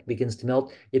ice pack begins to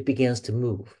melt, it begins to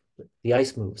move. The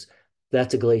ice moves.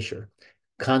 That's a glacier.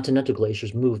 Continental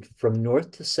glaciers moved from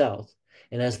north to south.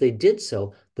 And as they did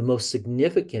so, the most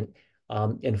significant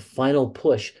and final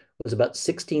push was about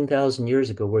 16,000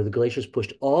 years ago, where the glaciers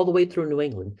pushed all the way through New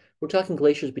England. We're talking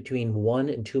glaciers between 1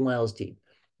 and 2 miles deep.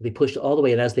 They pushed all the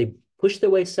way, and as they pushed their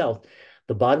way south,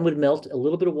 the bottom would melt, a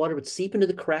little bit of water would seep into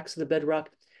the cracks of the bedrock,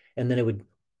 and then it would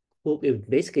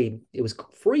basically, it was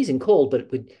freezing cold, but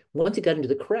once it got into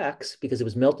the cracks, because it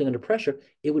was melting under pressure,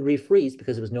 it would refreeze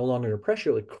because it was no longer under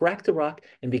pressure. It would crack the rock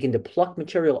and begin to pluck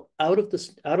material out of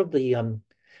the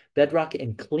bedrock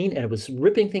and clean, and it was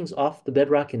ripping things off the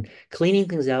bedrock and cleaning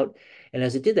things out. And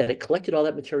as it did that, it collected all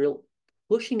that material,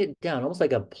 pushing it down, almost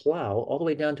like a plow, all the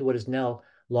way down to what is now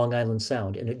Long Island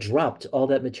Sound. And it dropped all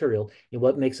that material in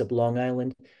what makes up Long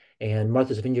Island and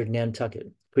Martha's Vineyard,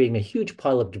 Nantucket, creating a huge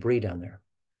pile of debris down there.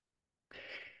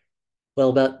 Well,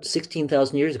 about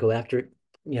 16,000 years ago, after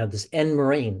this end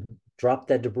moraine dropped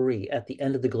that debris at the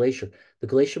end of the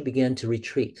glacier began to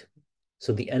retreat.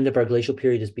 So the end of our glacial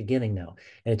period is beginning now,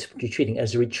 and it's retreating.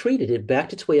 As it retreated, it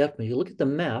backed its way up. When you look at the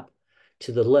map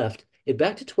to the left, it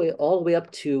backed its way all the way up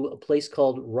to a place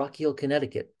called Rock Hill,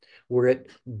 Connecticut, where it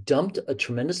dumped a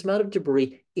tremendous amount of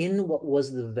debris in what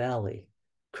was the valley,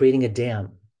 creating a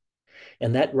dam.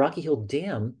 And that Rocky Hill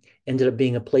Dam ended up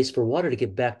being a place for water to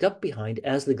get backed up behind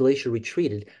as the glacier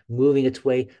retreated, moving its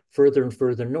way further and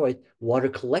further north. Water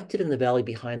collected in the valley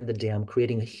behind the dam,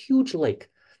 creating a huge lake,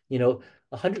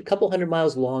 couple hundred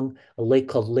miles long, a lake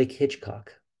called Lake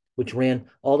Hitchcock, which ran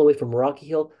all the way from Rocky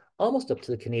Hill almost up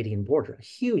to the Canadian border. A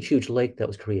huge, huge lake that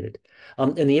was created.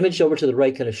 And the image over to the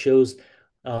right kind of shows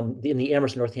in the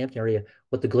Amherst, Northampton area,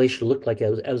 what the glacier looked like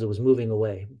as it was moving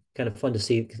away. Kind of fun to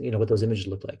see, what those images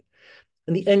look like.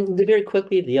 And very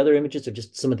quickly, the other images are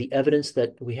just some of the evidence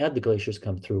that we had the glaciers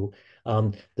come through.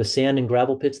 The sand and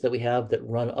gravel pits that we have that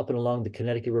run up and along the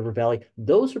Connecticut River Valley,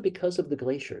 those are because of the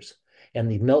glaciers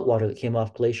and the meltwater that came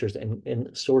off glaciers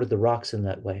and sorted the rocks in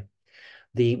that way.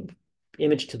 The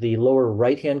image to the lower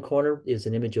right-hand corner is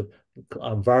an image of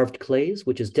varved clays,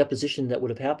 which is deposition that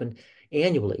would have happened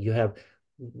annually. You have,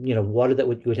 water that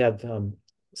would have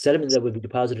sediment that would be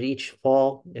deposited each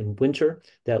fall and winter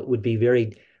that would be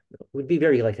very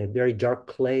like a very dark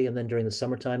clay. And then during the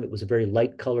summertime, it was a very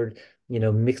light colored,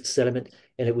 mixed sediment.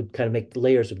 And it would kind of make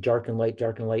layers of dark and light,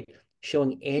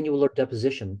 showing annular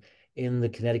deposition in the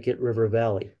Connecticut River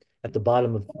Valley at the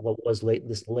bottom of what was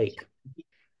this lake.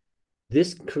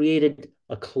 This created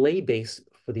a clay base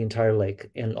for the entire lake.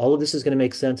 And all of this is going to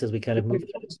make sense as we kind of move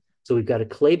through this. So we've got a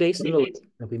clay base in the lake.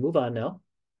 If we move on now.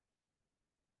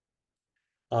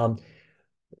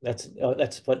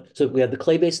 That's fun. So we have the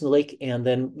clay base in the lake, and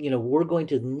then we're going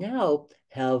to now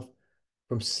have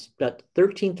from about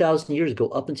 13,000 years ago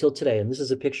up until today. And this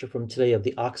is a picture from today of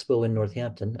the Oxbow in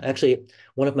Northampton. Actually,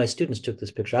 one of my students took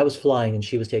this picture. I was flying and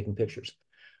she was taking pictures.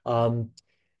 I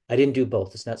didn't do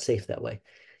both. It's not safe that way.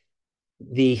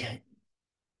 The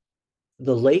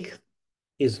lake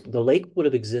would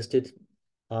have existed,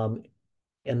 and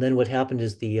then what happened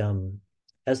is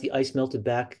as the ice melted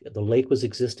back, the lake was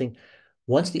existing.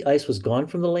 Once the ice was gone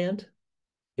from the land,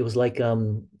 it was like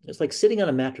it's like sitting on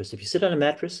a mattress. If you sit on a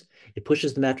mattress, it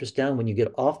pushes the mattress down. When you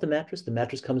get off the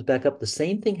mattress comes back up. The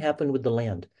same thing happened with the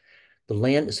land. The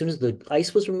land, as soon as the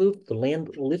ice was removed, the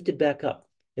land lifted back up.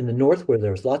 In the north, where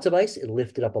there was lots of ice, it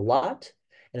lifted up a lot.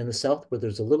 And in the south, where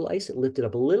there's a little ice, it lifted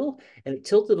up a little, and it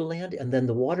tilted the land. And then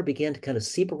the water began to kind of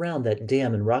seep around that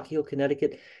dam in Rocky Hill,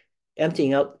 Connecticut,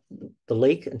 emptying out the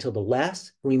lake until the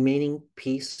last remaining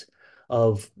piece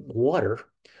of water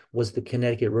was the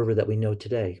Connecticut River that we know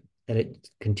today. And it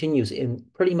continues in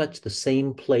pretty much the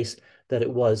same place that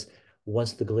it was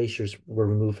once the glaciers were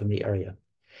removed from the area.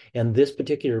 And this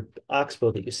particular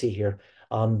oxbow that you see here,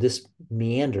 this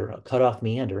meander, a cutoff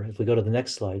meander, if we go to the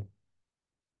next slide.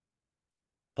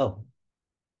 Oh,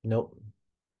 nope.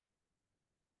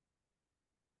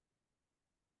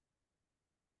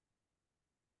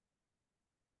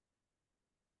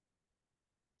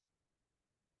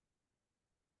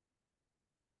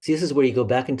 See, this is where you go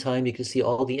back in time. You can see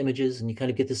all the images and you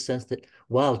kind of get this sense that,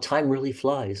 wow, time really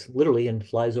flies, literally, and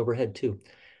flies overhead too.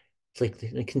 It's like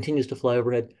it continues to fly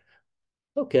overhead.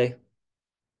 Okay.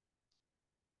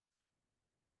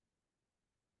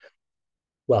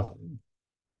 Well,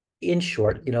 in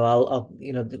short,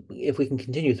 if we can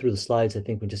continue through the slides, I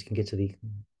think we just can get to the,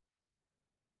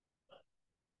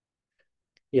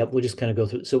 yep, we'll just kind of go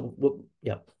through. So,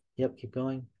 yep, keep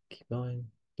going,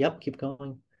 yep, keep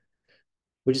going.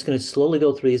 We're just going to slowly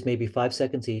go through these, maybe 5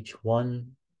 seconds each.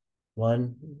 1,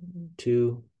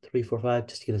 2, 3, 4, 5,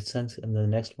 just to get a sense. And then the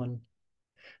next one.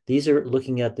 These are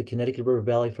looking at the Connecticut River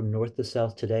Valley from north to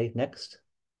south today. Next.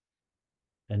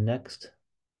 And next.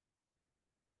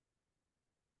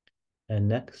 And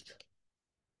next.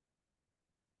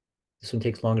 This one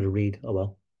takes longer to read. Oh,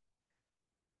 well.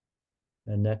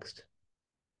 And next.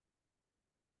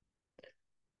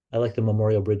 I like the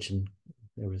Memorial Bridge, and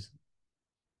there was.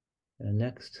 And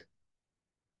next.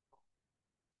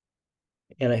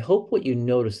 And I hope what you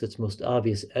notice that's most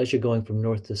obvious as you're going from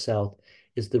north to south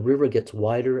is the river gets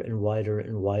wider and wider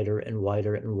and wider and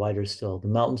wider and wider still. The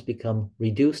mountains become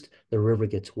reduced, the river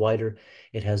gets wider,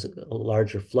 it has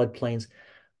larger floodplains.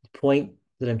 The point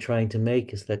that I'm trying to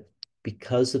make is that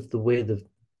because of the way the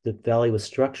valley was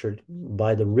structured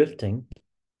by the rifting,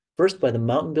 first by the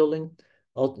mountain building,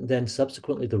 then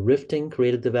subsequently the rifting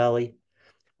created the valley,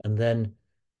 and then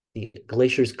the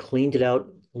glaciers cleaned it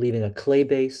out, leaving a clay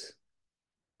base.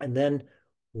 And then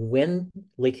when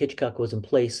Lake Hitchcock was in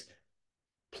place,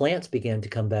 plants began to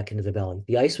come back into the valley.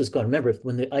 The ice was gone. Remember,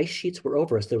 when the ice sheets were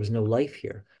over us, there was no life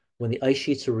here. When the ice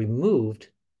sheets are removed,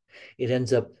 it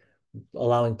ends up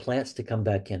allowing plants to come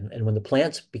back in. And when the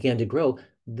plants began to grow,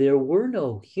 there were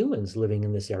no humans living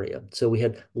in this area. So we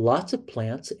had lots of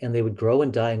plants and they would grow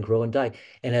and die and grow and die.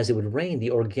 And as it would rain,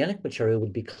 the organic material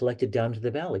would be collected down to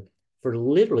the valley for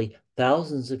literally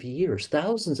thousands of years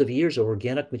of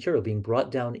organic material being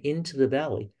brought down into the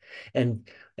valley. And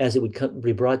as it would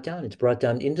be brought down, it's brought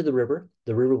down into the river.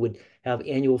 The river would have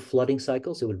annual flooding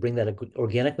cycles. It would bring that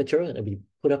organic material and it would be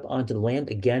put up onto the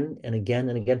land again and again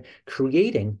and again,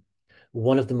 creating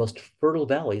one of the most fertile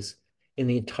valleys in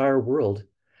the entire world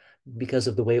because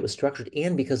of the way it was structured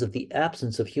and because of the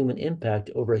absence of human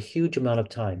impact over a huge amount of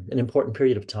time, an important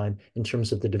period of time in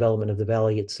terms of the development of the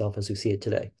valley itself as we see it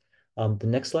today. The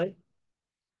next slide.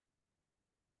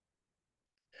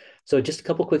 So just a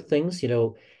couple quick things, I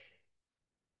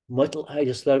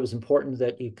just thought it was important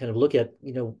that you kind of look at,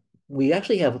 we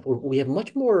have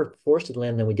much more forested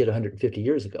land than we did 150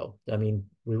 years ago. I mean,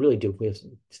 we really do. We have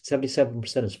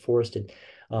 77% is forested.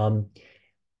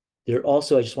 There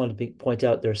also, I just wanted to point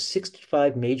out, there are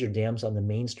 65 major dams on the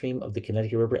mainstream of the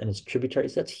Connecticut River and its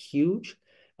tributaries. That's huge.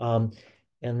 And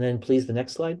then please, the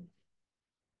next slide.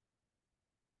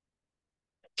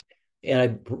 And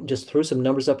I just threw some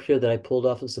numbers up here that I pulled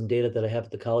off of some data that I have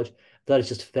at the college. I thought it's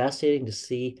just fascinating to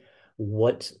see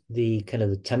what the kind of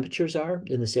the temperatures are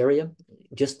in this area.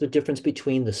 Just the difference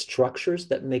between the structures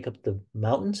that make up the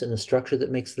mountains and the structure that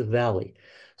makes the valley.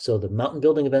 So the mountain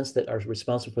building events that are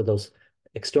responsible for those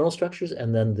external structures,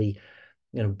 and then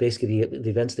basically the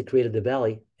events that created the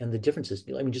valley and the differences.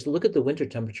 I mean, just look at the winter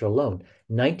temperature alone,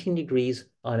 19 degrees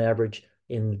on average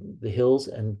in the hills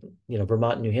and,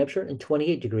 Vermont and New Hampshire, and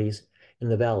 28 degrees in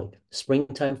the valley.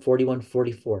 Springtime, 41,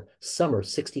 44. Summer,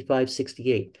 65,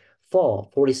 68.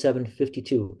 Fall, 47,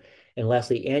 52. And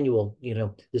lastly, annual,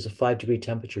 there's a 5-degree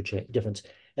temperature difference.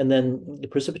 And then the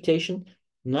precipitation,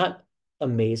 not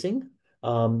amazing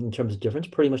in terms of difference,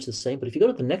 pretty much the same. But if you go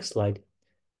to the next slide,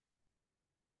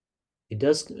 it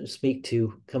does speak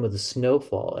to kind of the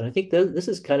snowfall. And I think this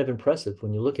is kind of impressive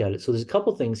when you look at it. So there's a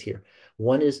couple things here.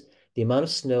 One is the amount of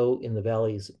snow in the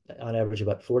valley is on average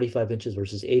about 45 inches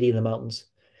versus 80 in the mountains.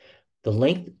 The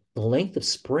length of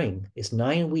spring is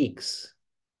 9 weeks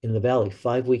in the valley,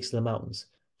 5 weeks in the mountains.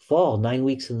 Fall, 9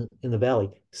 weeks in the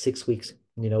valley, 6 weeks,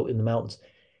 in the mountains.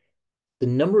 The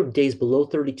number of days below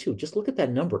 32, just look at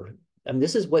that number. I mean,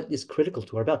 this is what is critical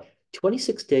to our valley.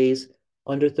 26 days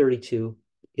under 32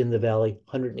 in the valley,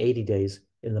 180 days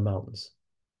in the mountains.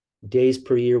 Days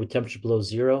per year with temperature below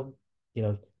zero,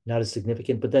 not as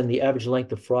significant. But then the average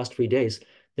length of frost-free days,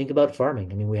 think about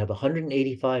farming. I mean, we have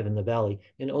 185 in the valley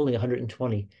and only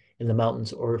 120 in the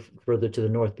mountains or further to the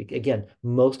north. Again,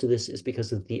 most of this is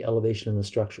because of the elevation in the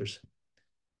structures.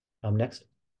 Next.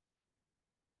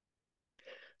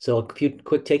 So a few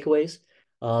quick takeaways.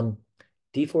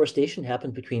 Deforestation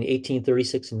happened between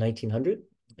 1836 and 1900.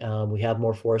 We have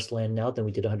more forest land now than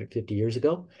we did 150 years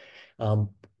ago.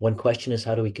 One question is,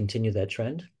 how do we continue that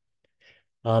trend?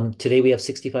 Today, we have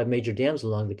 65 major dams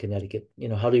along the Connecticut.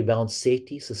 How do we balance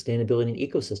safety, sustainability, and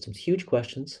ecosystems? Huge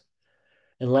questions.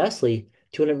 And lastly,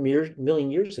 200 million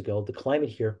years ago, the climate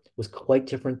here was quite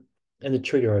different and the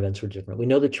trigger events were different. We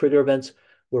know the trigger events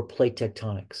were plate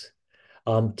tectonics.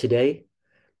 Today,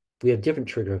 we have different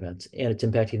trigger events and it's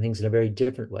impacting things in a very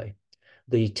different way.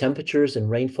 The temperatures and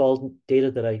rainfall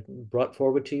data that I brought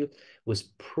forward to you was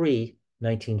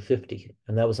pre-1950,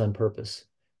 and that was on purpose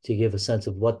to give a sense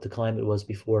of what the climate was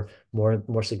before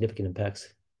more significant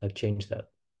impacts have changed that.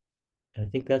 And I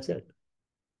think that's it.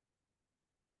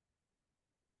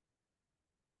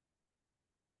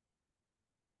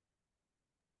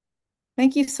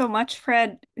 Thank you so much,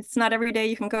 Fred. It's not every day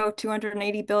you can go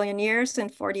 280 billion years in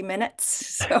 40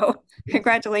 minutes. So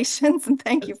congratulations and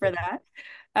thank you for that.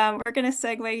 We're going to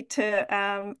segue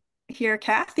to hear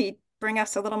Kathy bring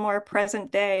us a little more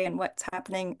present day and what's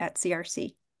happening at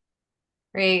CRC.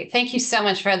 Great. Thank you so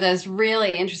much, Fred. That was really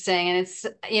interesting. And it's,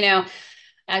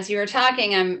 as you were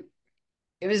talking,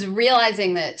 it was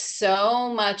realizing that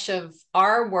so much of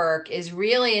our work is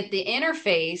really at the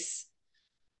interface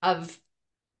of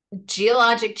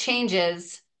geologic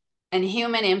changes and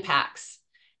human impacts.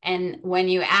 And when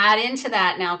you add into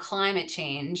that now climate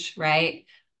change, right,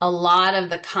 a lot of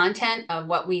the content of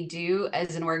what we do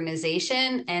as an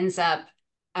organization ends up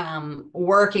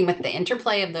working with the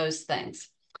interplay of those things.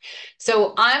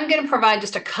 So I'm going to provide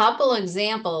just a couple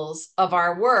examples of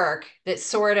our work that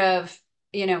sort of,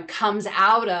 comes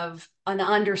out of an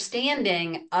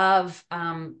understanding of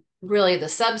really the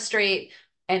substrate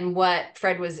and what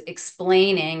Fred was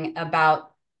explaining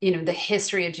about, the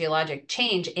history of geologic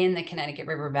change in the Connecticut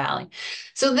River Valley.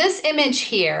 So this image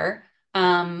here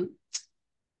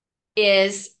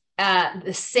is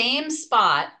the same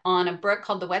spot on a brook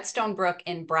called the Whetstone Brook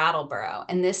in Brattleboro.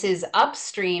 And this is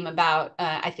upstream about,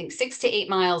 I think, 6 to 8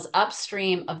 miles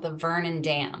upstream of the Vernon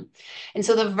Dam. And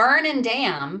so the Vernon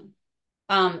Dam,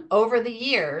 over the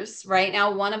years, right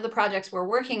now, one of the projects we're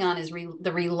working on is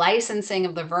the relicensing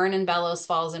of the Vernon, Bellows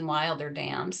Falls, and Wilder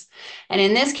dams. And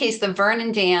in this case, the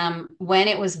Vernon Dam, when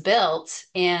it was built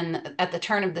at the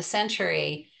turn of the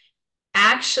century,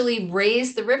 actually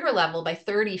raised the river level by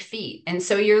 30 feet. And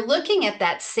so you're looking at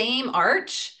that same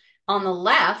arch. On the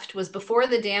left was before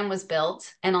the dam was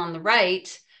built, and on the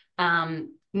right,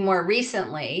 more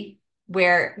recently,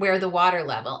 where the water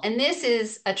level. And this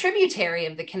is a tributary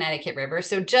of the Connecticut River.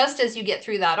 So just as you get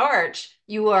through that arch,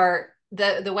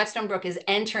 the Whetstone Brook is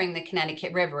entering the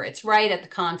Connecticut River. It's right at the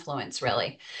confluence,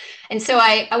 really. And so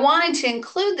I wanted to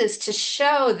include this to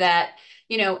show that,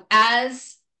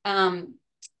 as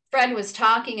Fred was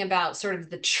talking about sort of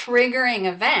the triggering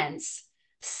events,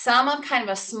 some of kind of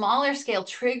a smaller scale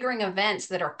triggering events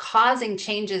that are causing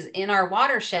changes in our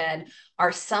watershed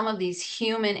are some of these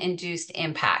human induced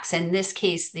impacts. In this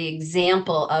case, the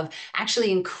example of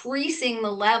actually increasing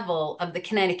the level of the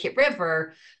Connecticut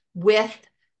River with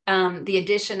the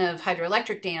addition of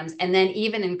hydroelectric dams, and then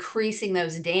even increasing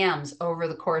those dams over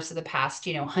the course of the past,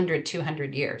 100,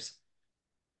 200 years.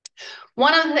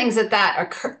 One of the things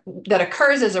that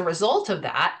occurs as a result of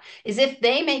that is if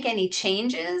they make any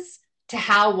changes to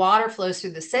how water flows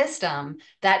through the system,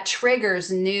 that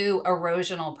triggers new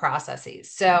erosional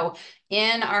processes. So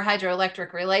in our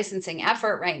hydroelectric relicensing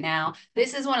effort right now,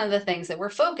 this is one of the things that we're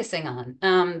focusing on.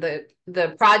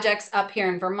 The projects up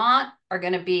here in Vermont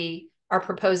are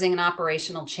proposing an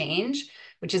operational change,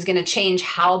 which is going to change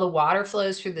how the water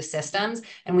flows through the systems.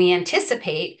 And we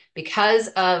anticipate, because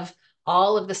of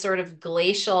all of the sort of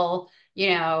glacial,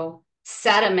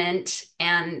 sediment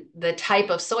and the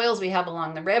type of soils we have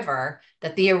along the river,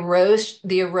 that the erosion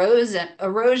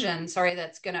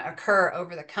that's going to occur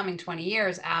over the coming 20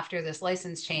 years after this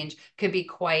license change could be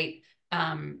quite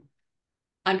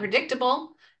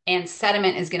unpredictable. And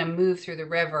sediment is going to move through the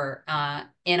river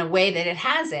in a way that it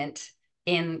hasn't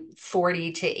in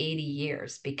 40 to 80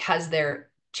 years because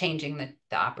they're changing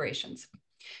the operations.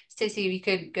 Stacey, if you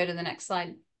could go to the next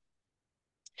slide.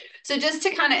 So just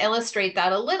to kind of illustrate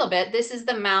that a little bit, this is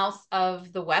the mouth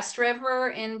of the West River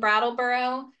in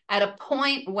Brattleboro at a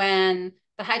point when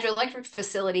the hydroelectric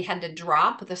facility had to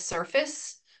drop the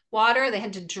surface water. They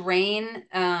had to drain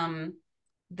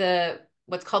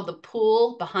what's called the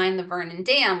pool behind the Vernon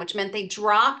Dam, which meant they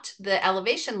dropped the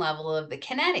elevation level of the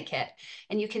Connecticut.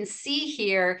 And you can see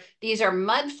here, these are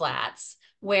mud flats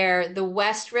where the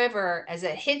West River, as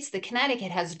it hits the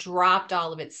Connecticut, has dropped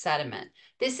all of its sediment.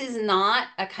 This is not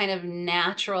a kind of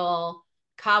natural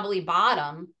cobbly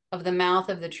bottom of the mouth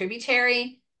of the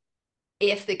tributary.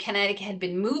 If the Connecticut had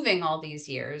been moving all these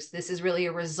years, this is really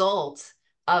a result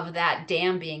of that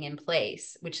dam being in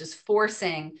place, which is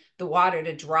forcing the water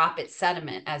to drop its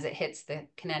sediment as it hits the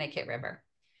Connecticut River.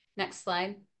 Next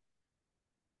slide.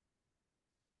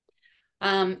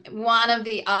 One of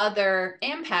the other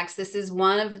impacts, this is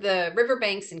one of the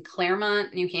riverbanks in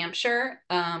Claremont, New Hampshire,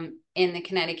 in the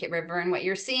Connecticut River. And what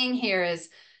you're seeing here is,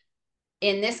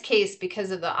 in this case,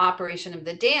 because of the operation of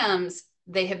the dams,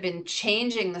 they have been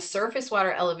changing the surface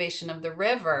water elevation of the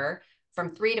river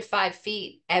from 3 to 5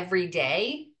 feet every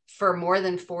day for more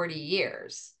than 40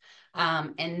 years.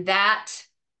 And that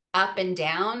up and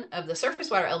down of the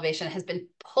surface water elevation has been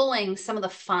pulling some of the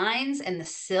fines and the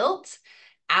silt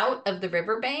out of the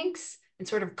riverbanks and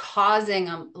sort of causing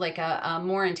a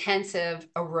more intensive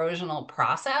erosional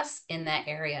process in that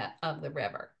area of the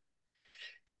river.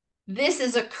 This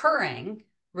is occurring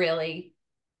really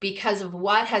because of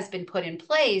what has been put in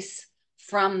place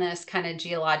from this kind of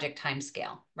geologic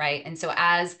timescale, right? And so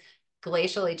as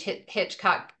glacial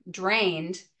Hitchcock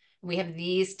drained, we have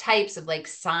these types of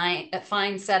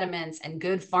fine sediments and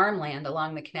good farmland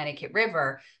along the Connecticut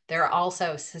River. They're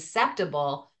also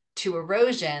susceptible to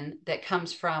erosion that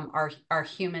comes from our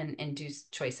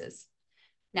human-induced choices.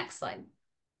 Next slide.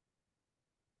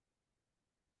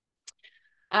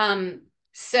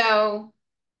 So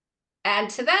add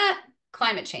to that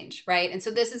climate change, right? And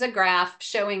so this is a graph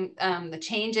showing the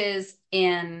changes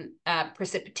in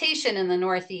precipitation in the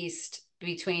Northeast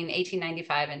between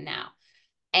 1895 and now.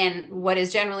 And what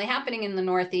is generally happening in the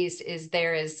Northeast is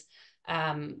there is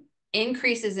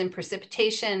increases in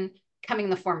precipitation coming in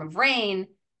the form of rain,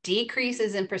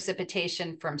 decreases in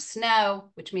precipitation from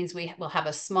snow, which means we will have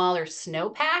a smaller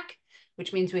snowpack,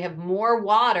 which means we have more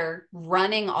water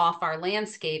running off our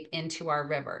landscape into our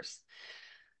rivers.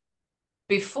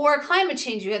 before climate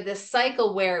change, you had this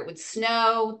cycle where it would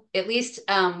snow, at least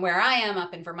where I am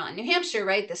up in Vermont, New Hampshire,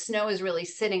 right? The snow is really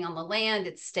sitting on the land.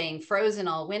 It's staying frozen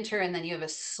all winter. And then you have a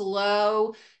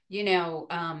slow,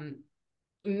 melting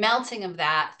of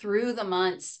that through the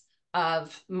months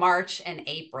of March and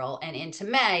April and into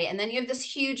May. And then you have this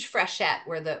huge freshet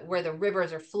where the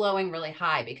rivers are flowing really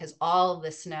high because all of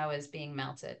the snow is being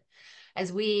melted.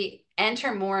 As we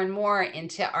enter more and more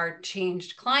into our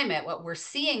changed climate, what we're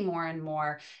seeing more and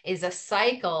more is a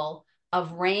cycle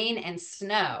of rain and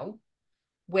snow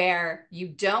where you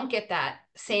don't get that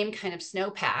same kind of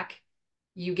snowpack.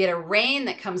 You get a rain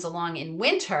that comes along in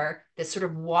winter that sort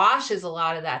of washes a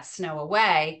lot of that snow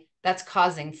away. That's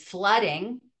causing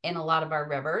flooding in a lot of our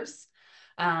rivers.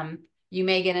 You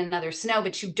may get another snow,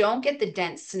 but you don't get the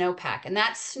dense snowpack. And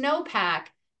that snowpack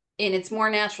in its more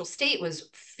natural state was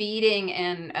feeding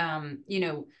and,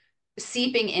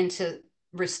 seeping into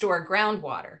restored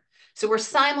groundwater. So we're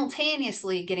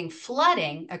simultaneously getting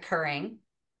flooding occurring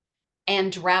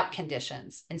and drought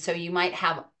conditions. And so you might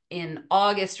have in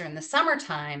August or in the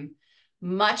summertime,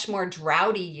 much more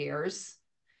droughty years.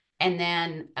 And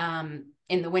then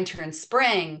in the winter and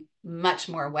spring, much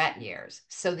more wet years.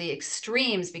 So the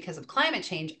extremes, because of climate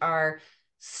change, are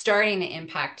starting to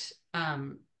impact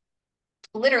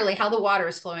literally how the water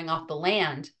is flowing off the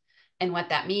land and what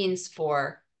that means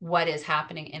for what is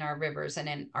happening in our rivers and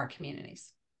in our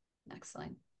communities. Next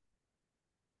slide.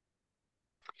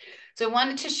 So I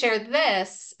wanted to share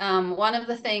this. One of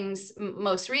the things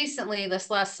most recently this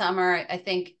last summer, I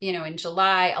think, in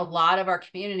July, a lot of our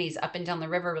communities up and down the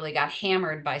river really got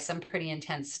hammered by some pretty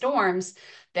intense storms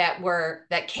that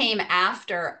came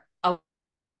after a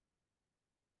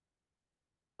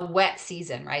wet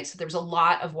season, right? So there's a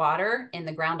lot of water in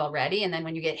the ground already. And then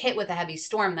when you get hit with a heavy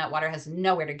storm, that water has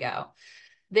nowhere to go.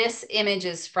 This image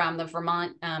is from the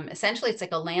Vermont, essentially it's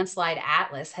like a landslide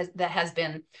atlas that has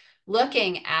been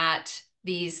looking at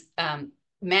these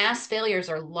mass failures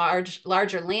or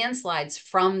larger landslides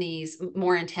from these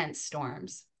more intense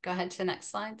storms. Go ahead to the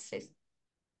next slide, Stacey.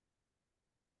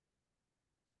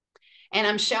 And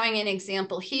I'm showing an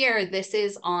example here. This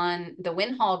is on the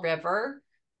Winhall River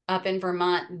up in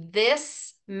Vermont.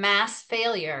 This mass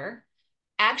failure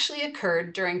actually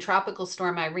occurred during Tropical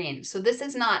Storm Irene. So this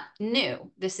is not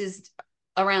new. This is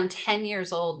around 10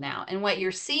 years old now. And what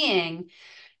you're seeing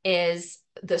is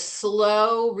the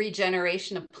slow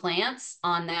regeneration of plants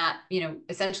on that,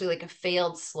 essentially like a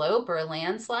failed slope or a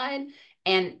landslide.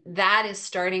 And that is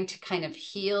starting to kind of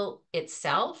heal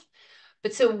itself.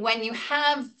 But so when you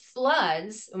have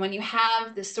floods, when you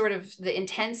have this sort of the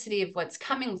intensity of what's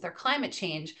coming with our climate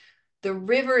change, the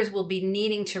rivers will be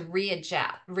needing to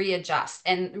readjust.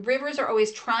 And rivers are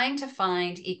always trying to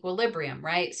find equilibrium,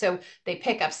 right? So they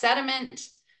pick up sediment,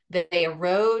 they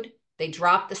erode, they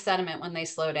drop the sediment when they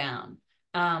slow down.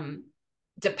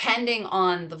 Depending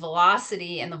on the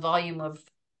velocity and the volume of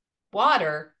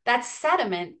water, that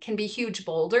sediment can be huge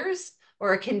boulders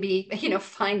or it can be,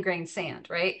 fine-grained sand,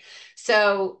 right?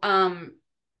 So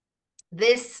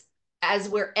this, as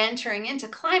we're entering into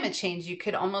climate change, you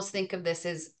could almost think of this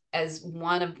as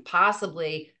one of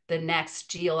possibly the next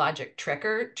geologic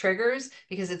triggers,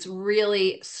 because it's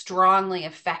really strongly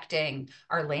affecting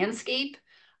our landscape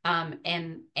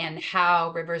and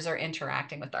how rivers are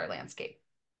interacting with our landscape.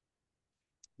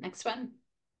 Next one.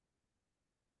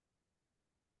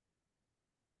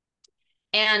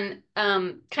 And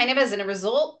kind of as a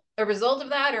result of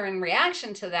that, or in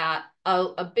reaction to that,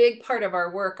 a big part of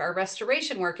our work, our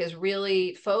restoration work, is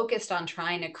really focused on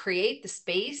trying to create the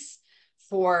space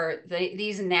for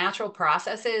these natural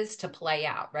processes to play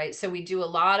out, right? So we do a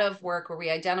lot of work where we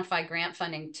identify grant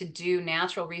funding to do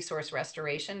natural resource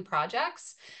restoration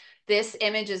projects. This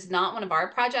image is not one of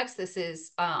our projects. This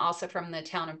is also from the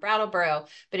town of Brattleboro,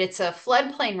 but it's a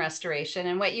floodplain restoration.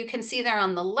 And what you can see there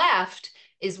on the left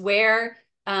is where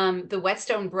the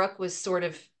Whetstone Brook was sort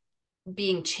of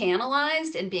being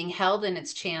channelized and being held in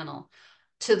its channel.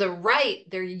 To the right,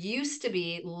 there used to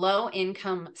be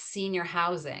low-income senior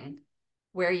housing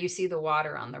where you see the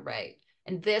water on the right.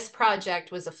 And this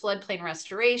project was a floodplain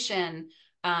restoration.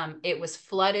 It was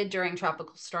flooded during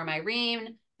Tropical Storm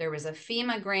Irene. There was a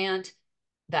FEMA grant.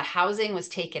 The housing was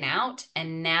taken out,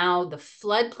 and now the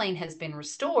floodplain has been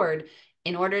restored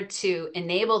in order to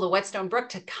enable the Whetstone Brook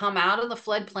to come out of the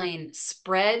floodplain,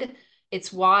 spread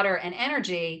its water and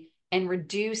energy, and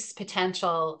reduce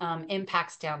potential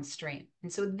impacts downstream.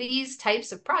 And so these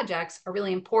types of projects are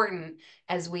really important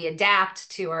as we adapt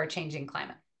to our changing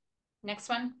climate. Next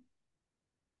one.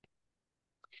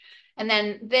 And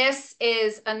then this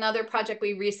is another project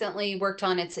we recently worked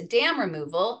on. It's a dam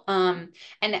removal.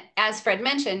 And as Fred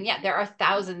mentioned, yeah, there are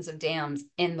thousands of dams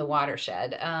in the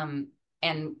watershed.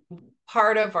 And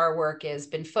part of our work has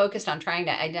been focused on trying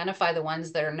to identify the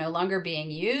ones that are no longer being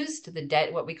used,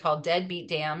 what we call deadbeat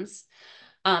dams,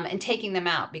 and taking them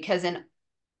out. Because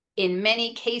in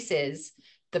many cases,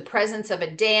 the presence of a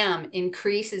dam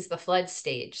increases the flood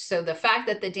stage. So the fact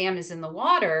that the dam is in the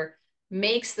water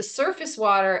makes the surface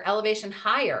water elevation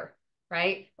higher,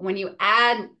 right? When you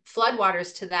add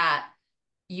floodwaters to that,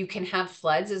 you can have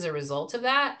floods as a result of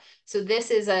that. So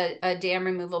this is a dam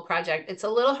removal project. It's a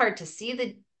little hard to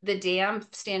see the dam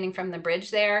standing from the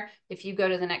bridge there. If you go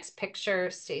to the next picture,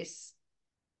 Stace,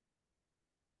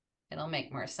 it'll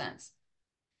make more sense.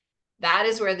 That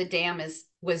is where the dam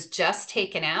was just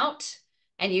taken out.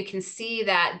 And you can see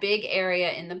that big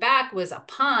area in the back was a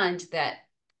pond that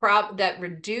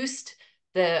reduced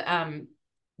the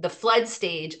flood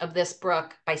stage of this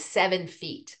brook by 7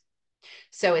 feet.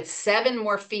 So it's 7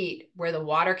 more feet where the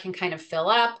water can kind of fill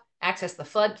up, access the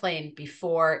floodplain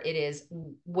before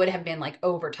would have been like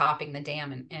overtopping the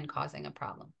dam and causing a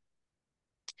problem.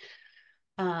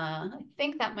 I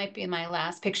think that might be my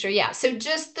last picture. Yeah, so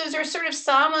just those are sort of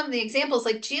some of the examples.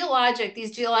 Like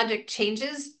these geologic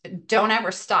changes don't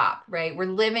ever stop, right? We're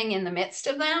living in the midst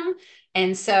of them.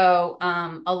 And so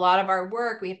a lot of our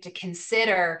work, we have to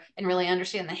consider and really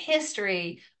understand the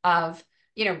history of,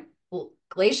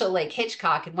 glacial Lake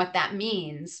Hitchcock and what that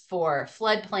means for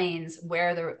floodplains,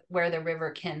 where the river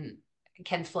can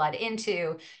flood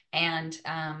into, and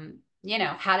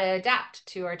how to adapt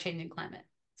to our changing climate.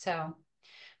 So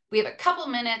we have a couple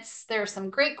minutes. There are some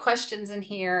great questions in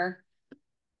here.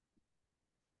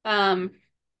 And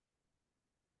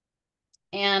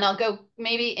I'll go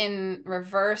maybe in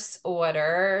reverse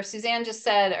order. Suzanne just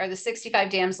said, are the 65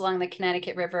 dams along the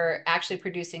Connecticut River actually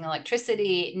producing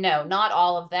electricity? No, not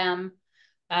all of them.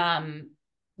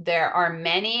 There are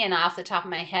many, and off the top of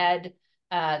my head,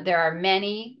 there are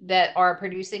many that are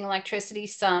producing electricity,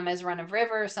 some as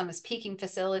run-of-river, some as peaking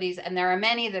facilities, and there are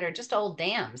many that are just old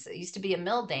dams. It used to be a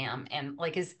mill dam and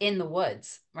like is in the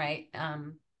woods, right?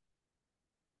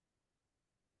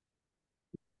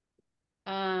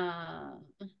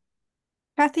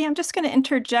 Kathy, I'm just going to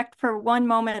interject for one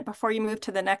moment before you move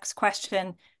to the next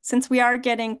question. Since we are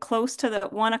getting close to the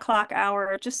 1 o'clock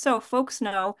hour, just so folks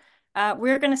know,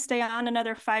 we're going to stay on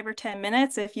another 5 or 10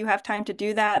 minutes. If you have time to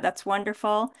do that, that's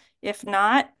wonderful. If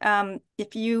not,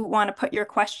 if you want to put your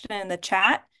question in the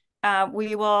chat,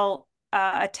 we will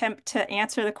attempt to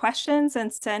answer the questions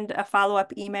and send a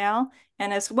follow-up email.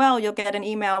 And as well, you'll get an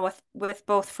email with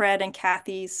both Fred and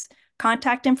Kathy's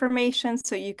contact information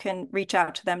so you can reach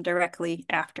out to them directly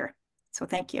after. So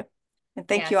thank you. And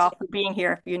thank you all for being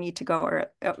here if you need to go or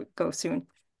go soon.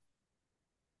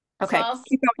 Okay, so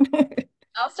keep going.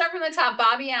 I'll start from the top.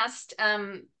 Bobby asked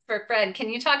for Fred, can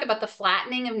you talk about the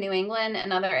flattening of New England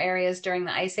and other areas during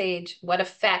the Ice Age? What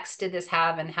effects did this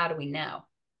have and how do we know?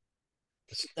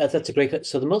 That's a great.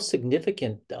 So the most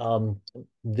significant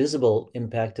visible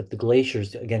impact of the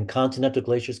glaciers, again, continental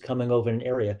glaciers coming over an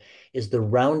area, is the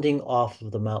rounding off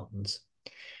of the mountains.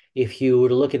 If you were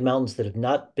to look at mountains that have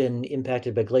not been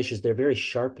impacted by glaciers, they're very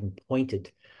sharp and pointed,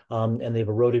 and they've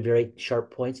eroded very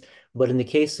sharp points. But in the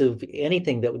case of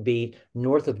anything that would be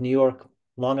north of New York,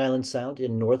 Long Island Sound,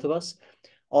 and north of us,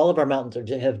 all of our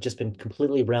mountains have just been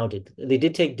completely rounded. They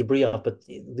did take debris off, but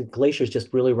the glaciers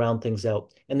just really round things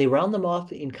out. And they round them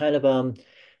off in kind of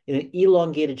in an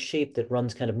elongated shape that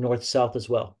runs kind of north-south as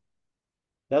well.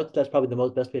 That's probably the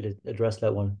best way to address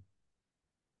that one.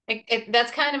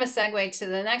 That's kind of a segue to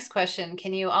the next question.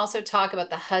 Can you also talk about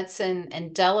the Hudson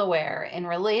and Delaware in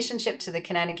relationship to the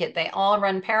Connecticut? They all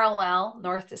run parallel,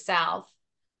 north to south,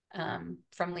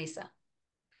 from Lisa.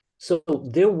 So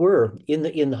there were in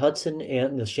the Hudson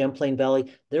and the Champlain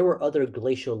Valley, there were other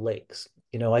glacial lakes.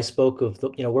 I spoke of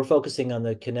we're focusing on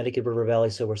the Connecticut River Valley,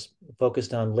 so we're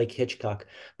focused on Lake Hitchcock.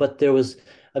 But there was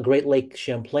a great Lake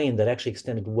Champlain that actually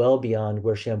extended well beyond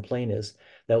where Champlain is,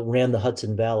 that ran the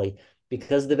Hudson Valley.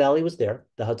 Because the valley was there,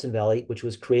 the Hudson Valley, which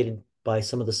was created by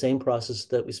some of the same process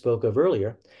that we spoke of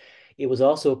earlier, it was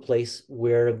also a place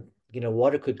where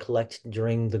water could collect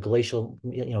during the glacial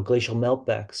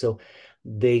meltback. So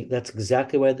that's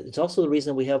exactly why. It's also the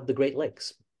reason we have the Great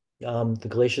Lakes. The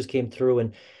glaciers came through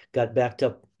and got backed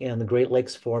up, and the Great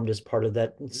Lakes formed as part of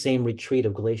that same retreat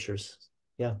of glaciers.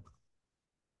 Yeah.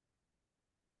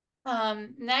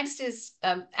 Next is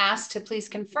asked to please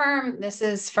confirm. This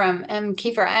is from M.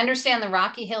 Kiefer. I understand the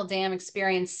Rocky Hill Dam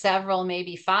experienced several,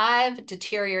 maybe 5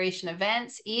 deterioration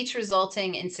events, each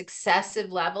resulting in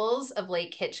successive levels of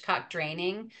Lake Hitchcock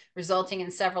draining, resulting in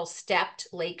several stepped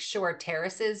lakeshore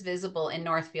terraces visible in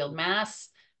Northfield, Mass,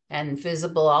 and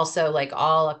visible also like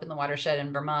all up in the watershed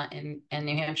in Vermont and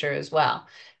New Hampshire as well.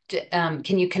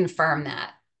 Can you confirm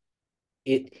that?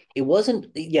 It wasn't,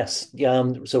 yes.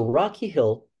 So Rocky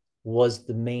Hill was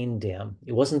the main dam.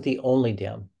 It wasn't the only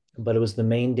dam, but it was the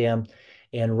main dam.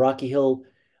 And Rocky Hill,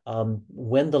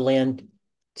 when the land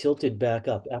tilted back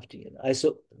up after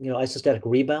isostatic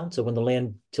rebound, so when the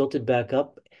land tilted back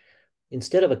up,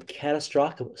 instead of a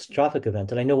catastrophic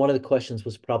event, and I know one of the questions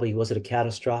was probably, was it a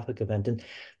catastrophic event? And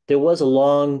there was a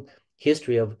long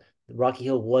history of Rocky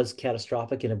Hill was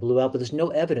catastrophic and it blew out, but there's no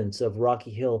evidence of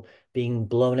Rocky Hill being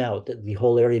blown out, the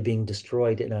whole area being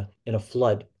destroyed in a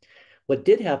flood. What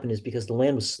did happen is because the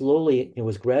land was it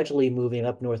was gradually moving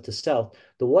up north to south,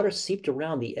 the water seeped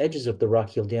around the edges of the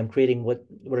Rocky Hill Dam, creating what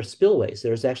are spillways.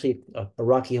 There's actually a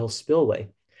Rocky Hill spillway.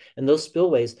 And those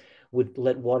spillways would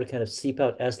let water kind of seep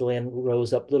out as the land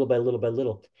rose up little by little by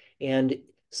little. And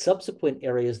subsequent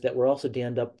areas that were also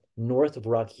dammed up north of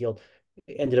Rocky Hill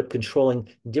ended up controlling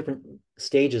different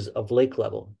stages of lake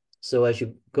level. So as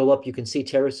you go up, you can see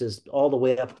terraces all the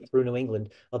way up through New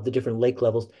England of the different lake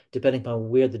levels, depending upon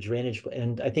where the drainage,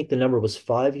 and I think the number was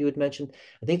 5 you had mentioned.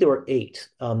 I think there were 8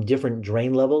 different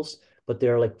drain levels, but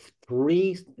there are like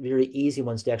 3 very easy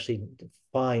ones to actually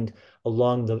find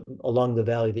along the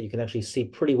valley that you can actually see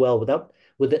pretty well with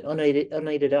an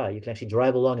unaided eye. You can actually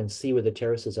drive along and see where the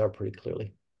terraces are pretty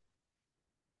clearly.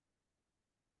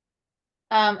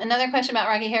 Another question about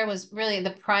Rocky Hill was really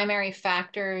the primary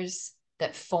factors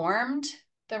that formed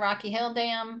the Rocky Hill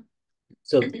Dam.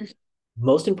 So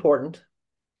most important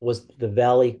was the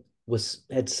valley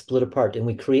had split apart, and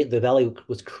the valley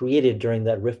was created during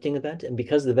that rifting event. And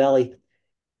because the valley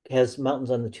has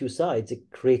mountains on the 2 sides, it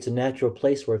creates a natural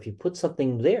place where if you put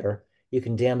something there, you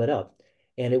can dam it up.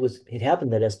 And it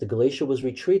happened that as the glacier was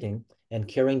retreating and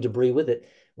carrying debris with it,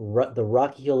 the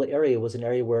Rocky Hill area was an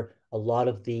area where a lot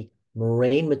of the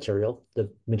moraine material, the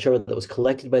material that was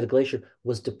collected by the glacier,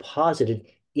 was deposited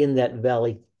in that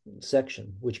valley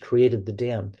section, which created the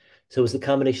dam. So it was the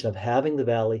combination of having the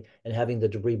valley and having the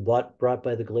debris brought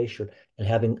by the glacier and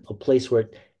having a place where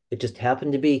it just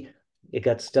happened to be, it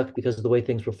got stuck because of the way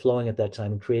things were flowing at that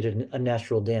time and created a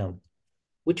natural dam,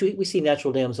 which we see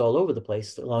natural dams all over the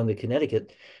place along the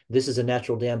Connecticut. This is a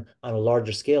natural dam on a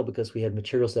larger scale because we had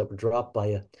materials that were dropped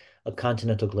by a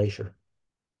continental glacier.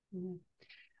 Mm-hmm.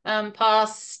 Paul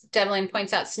Devlin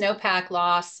points out snowpack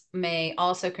loss may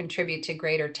also contribute to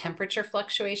greater temperature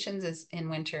fluctuations as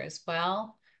in winter as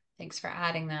well. Thanks for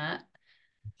adding that.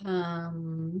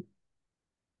 Amy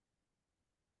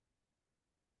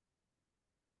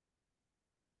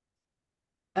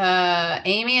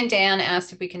and Dan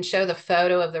asked if we can show the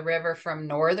photo of the river from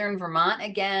northern Vermont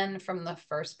again from the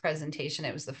first presentation.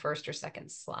 It was the first or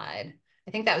second slide.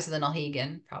 I think that was the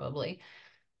Nulhegan, probably.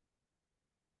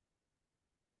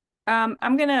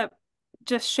 I'm gonna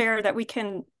just share that we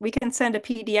can send a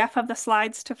PDF of the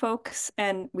slides to folks,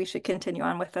 and we should continue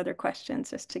on with other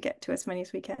questions just to get to as many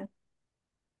as we can.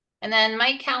 And then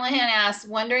Mike Callahan asks,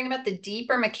 wondering about the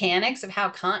deeper mechanics of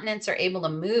how continents are able to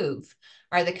move.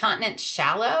 Are the continents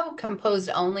shallow, composed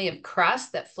only of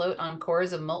crust that float on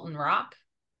cores of molten rock?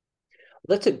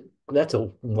 That's a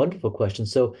wonderful question.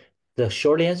 So the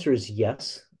short answer is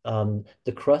yes.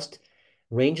 The crust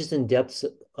ranges in depths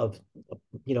of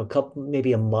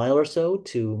maybe a mile or so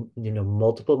to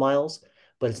multiple miles,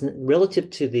 but it's relative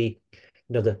to the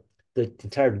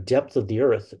entire depth of the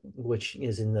Earth, which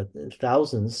is in the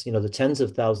thousands, the tens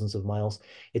of thousands of miles.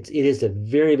 It is a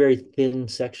very, very thin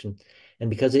section, and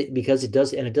because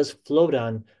it does float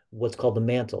on what's called the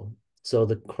mantle. So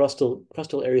the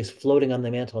crustal area is floating on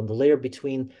the mantle, and the layer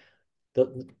between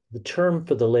the term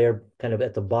for the layer kind of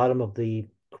at the bottom of the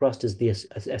crust is the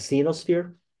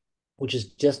asthenosphere, which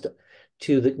is just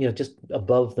just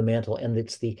above the mantle, and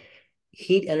it's the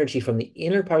heat energy from the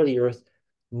inner part of the Earth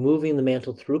moving the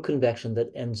mantle through convection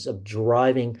that ends up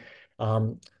driving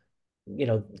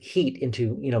heat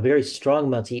into very strong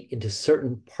amounts of heat into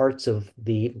certain parts of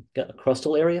the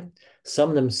crustal area, some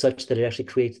of them such that it actually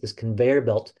creates this conveyor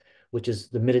belt, which is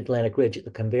the mid-Atlantic ridge, the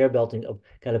conveyor belting of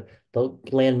kind of the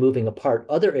land moving apart.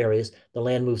 Other areas, the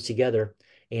land moves together,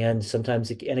 and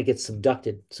sometimes it gets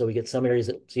subducted. So we get some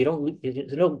areas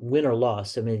there's no win or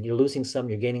loss. I mean, you're losing some,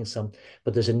 you're gaining some,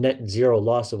 but there's a net zero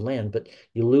loss of land. But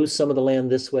you lose some of the land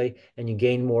this way, and you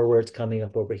gain more where it's coming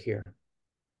up over here.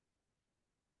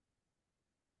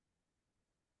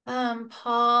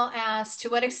 Paul asked, to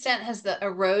what extent has the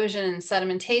erosion and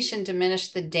sedimentation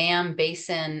diminished the dam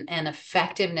basin and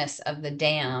effectiveness of the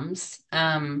dams?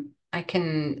 I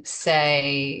can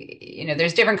say,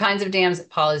 there's different kinds of dams,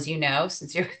 Paul, as you know,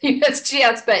 since you're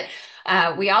USGS, but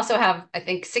we also have, I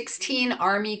think, 16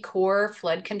 Army Corps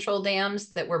flood control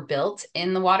dams that were built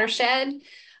in the watershed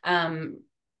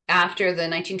after the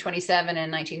 1927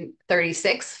 and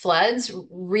 1936 floods.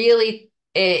 Really,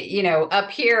 up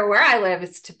here where I live,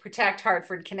 it's to protect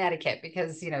Hartford, Connecticut,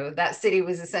 because, that city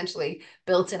was essentially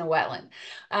built in a wetland.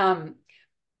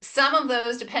 Some of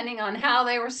those, depending on how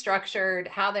they were structured,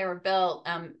 how they were built,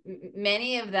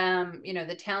 many of them,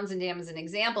 the Townsend Dam as an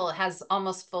example, has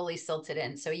almost fully silted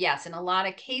in. So yes, in a lot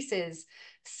of cases,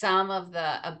 some of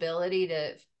the ability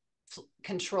to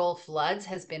control floods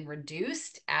has been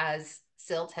reduced as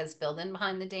silt has filled in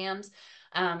behind the dams.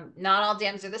 Not all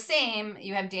dams are the same.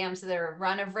 You have dams that are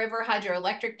run-of-river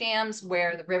hydroelectric dams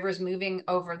where the river's moving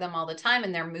over them all the time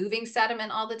and they're moving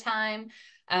sediment all the time.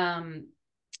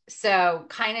 So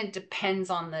kind of depends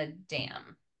on the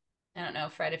dam. I don't know,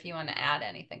 Fred, if you want to add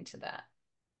anything to that.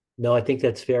 No, I think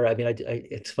that's fair. I mean,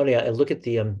 it's funny. I look at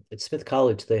at Smith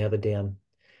College, they have a dam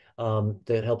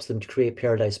that helps them to create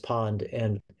Paradise Pond,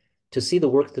 and to see the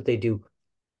work that they do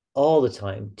all the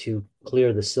time to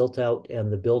clear the silt out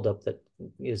and the buildup that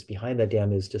is behind that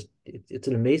dam is just, it's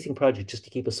an amazing project just to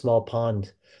keep a small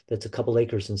pond that's a couple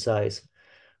acres in size.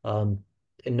 And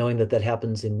knowing that that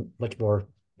happens in much more,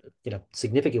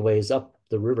 significant ways up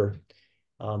the river,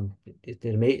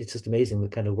 it's just amazing the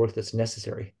kind of work that's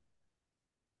necessary.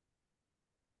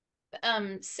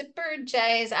 Sipper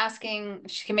J is asking,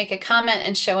 she can make a comment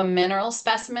and show a mineral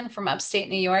specimen from upstate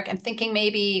New York. I'm thinking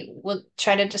maybe we'll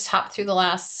try to just hop through the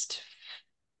last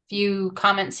few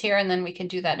comments here and then we can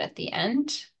do that at the end.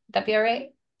 Would that be all right?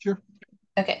 Sure.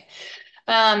 Okay.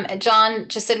 John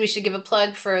just said we should give a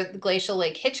plug for the Glacial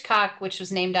Lake Hitchcock, which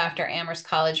was named after Amherst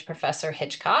College professor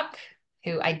Hitchcock,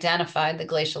 who identified the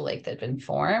glacial lake that had been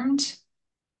formed.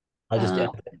 I'll just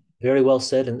add, very well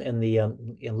said. And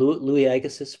Louis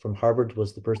Agassiz from Harvard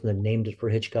was the person that named it for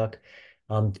Hitchcock,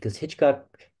 because Hitchcock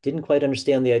didn't quite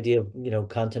understand the idea of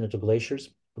continental glaciers,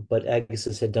 but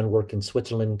Agassiz had done work in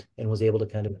Switzerland and was able to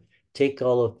kind of take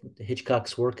all of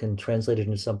Hitchcock's work and translate it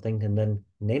into something and then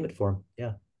name it for him.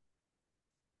 Yeah.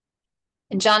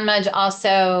 And John Mudge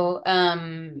also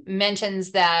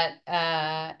mentions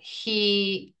that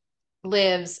he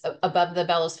lives above the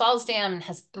Bellows Falls Dam and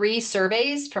has 3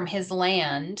 surveys from his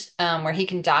land where he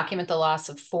can document the loss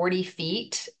of 40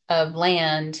 feet of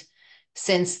land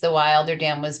since the Wilder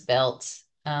Dam was built,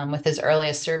 with his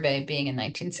earliest survey being in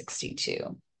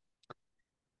 1962.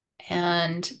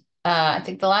 And I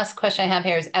think the last question I have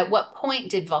here is, at what point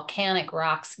did volcanic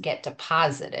rocks get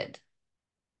deposited?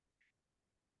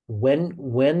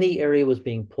 When the area was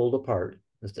being pulled apart,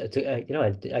 I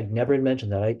never had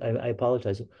mentioned that. I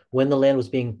apologize. When the land was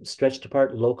being stretched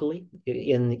apart locally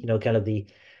in kind of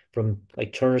from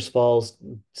like Turner's Falls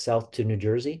south to New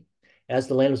Jersey, as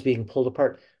the land was being pulled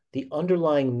apart, the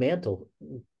underlying mantle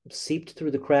seeped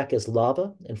through the crack as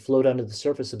lava and flowed onto the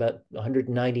surface about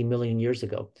 190 million years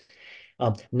ago.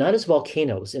 Not as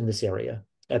volcanoes in this area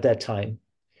at that time,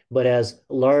 but as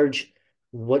large,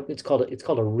 it's called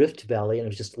a rift valley, and it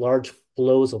was just large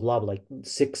flows of lava, like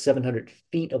 600-700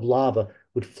 feet of lava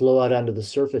would flow out onto the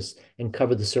surface and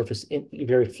cover the surface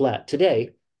very flat. Today,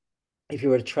 if you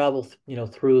were to travel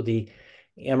through the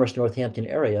Amherst Northampton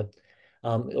area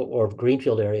or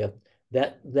Greenfield area,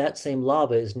 that same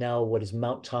lava is now what is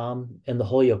Mount Tom and the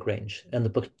Holyoke Range and the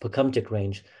Pocumtuck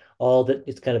Range. All that,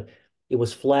 it's kind of, it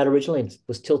was flat originally and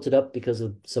was tilted up because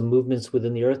of some movements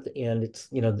within the earth, and it's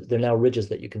they're now ridges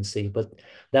that you can see. But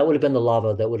that would have been the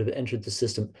lava that would have entered the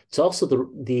system. It's also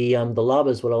the lava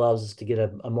is what allows us to get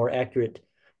a more accurate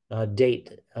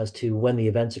date as to when the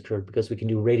events occurred, because we can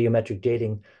do radiometric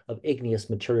dating of igneous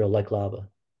material like lava.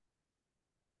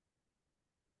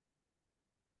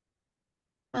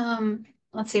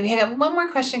 Let's see, we have one more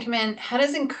question come in. How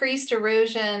does increased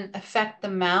erosion affect the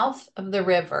mouth of the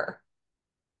river?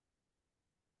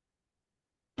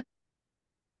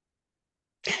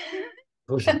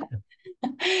 I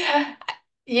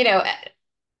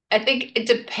think it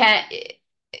depends.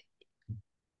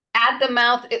 At the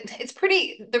mouth, it's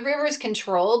pretty, the river is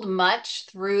controlled much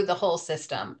through the whole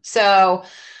system. So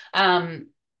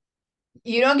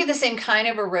you don't get the same kind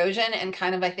of erosion and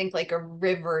kind of, I think, like a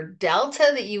river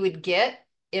delta that you would get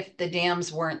if the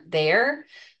dams weren't there.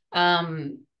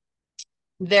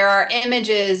 there are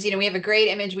images, we have a great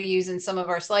image we use in some of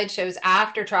our slideshows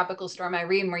after Tropical Storm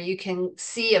Irene, where you can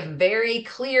see a very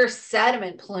clear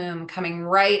sediment plume coming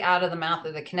right out of the mouth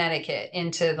of the Connecticut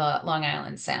into the Long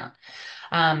Island Sound.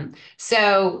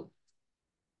 So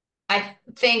I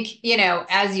think,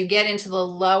 as you get into the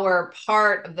lower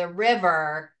part of the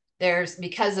river,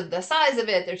 because of the size of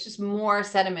it, there's just more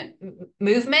sediment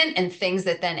movement and things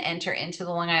that then enter into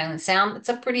the Long Island Sound. It's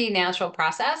a pretty natural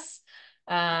process.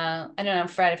 I don't know,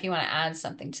 Fred, if you want to add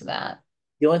something to that.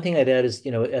 The only thing I'd add is,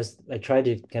 as I tried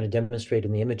to kind of demonstrate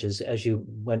in the images, as you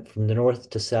went from the north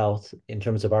to south in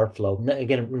terms of our flow.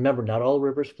 Again, remember, not all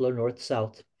rivers flow north to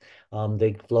south.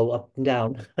 They flow up and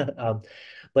down.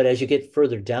 But as you get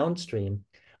further downstream,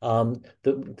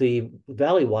 the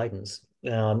valley widens.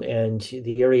 And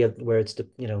the area where it's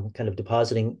kind of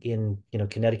depositing in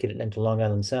Connecticut and into Long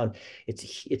Island Sound,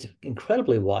 it's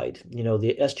incredibly wide.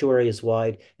 The estuary is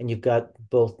wide, and you've got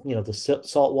both the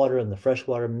salt water and the fresh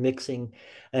water mixing,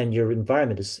 and your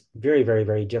environment is very, very,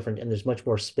 very different. And there's much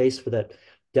more space for that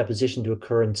deposition to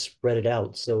occur and spread it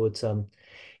out. So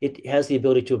it has the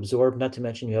ability to absorb. Not to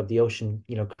mention you have the ocean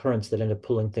currents that end up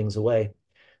pulling things away.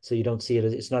 So you don't see it.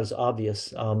 It's not as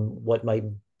obvious what might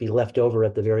be left over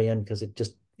at the very end because it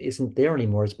just isn't there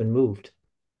anymore. It's been moved.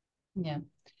 Yeah.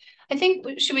 I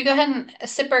think, should we go ahead and,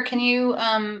 Sipper, can you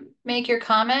make your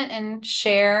comment and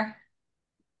share?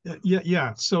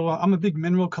 Yeah. So I'm a big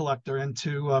mineral collector, and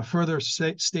to further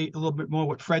state a little bit more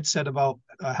what Fred said about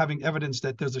having evidence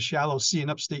that there's a shallow sea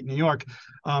in upstate New York,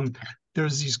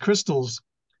 there's these crystals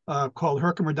called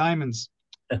Herkimer diamonds,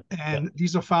 and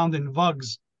these are found in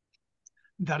vugs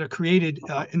that are created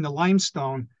in the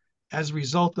limestone as a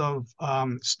result of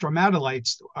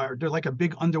stromatolites. They're like a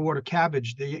big underwater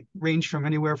cabbage. They range from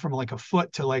anywhere from like a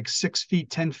foot to like 6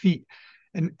 feet, 10 feet.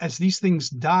 And as these things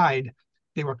died,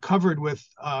 they were covered with,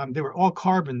 they were all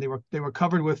carbon. They were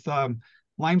covered with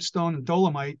limestone and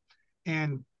dolomite,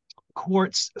 and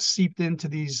quartz seeped into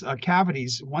these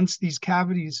cavities. Once the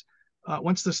stromatolites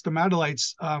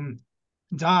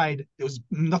died, it was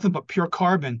nothing but pure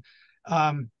carbon.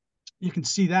 You can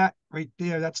see that right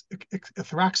there. That's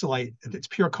anthraxolite. It's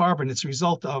pure carbon. It's a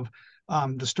result of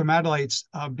the stromatolites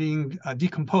being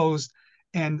decomposed,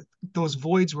 and those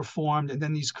voids were formed. And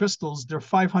then these crystals, they're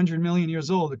 500 million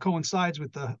years old. It coincides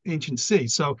with the ancient sea.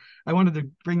 So I wanted to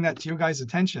bring that to your guys'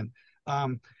 attention. A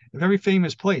very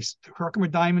famous place, Herkimer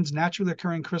diamonds, naturally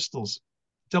occurring crystals,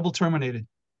 double terminated.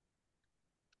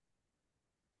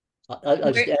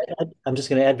 I'm just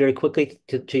going to add very quickly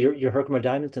to your Herkimer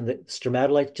diamonds and the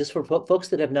stromatolite, just for folks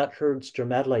that have not heard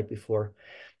stromatolite before.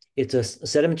 It's a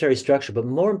sedimentary structure, but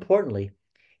more importantly,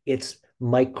 it's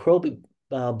blue-green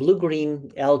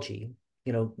algae,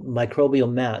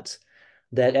 microbial mats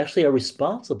that actually are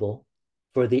responsible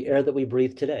for the air that we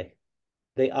breathe today.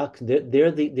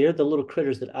 They're the little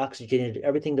critters that oxygenated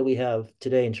everything that we have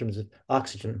today in terms of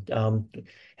oxygen.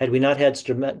 Had we not had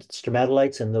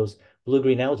stromatolites and those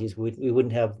blue-green algae, we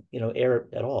wouldn't have air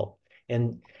at all.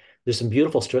 And there's some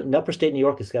beautiful in upper state New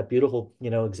York has got beautiful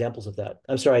examples of that.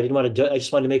 I'm sorry, I didn't want to. I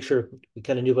just wanted to make sure we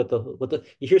kind of knew what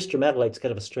you hear stromatolite's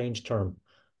kind of a strange term.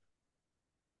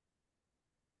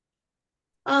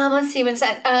 Let's see what's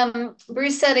that.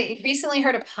 Bruce said he recently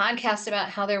heard a podcast about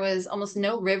how there was almost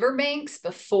no riverbanks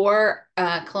before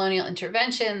colonial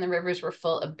intervention. The rivers were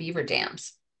full of beaver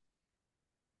dams.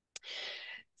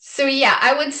 So yeah,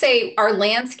 I would say our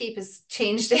landscape has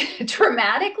changed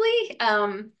dramatically.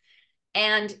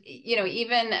 And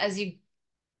even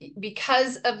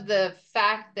because of the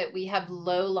fact that we have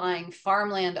low-lying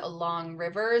farmland along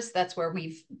rivers, that's where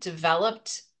we've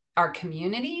developed our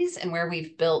communities and where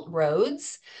we've built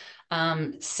roads.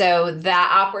 So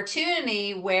that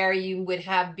opportunity where you would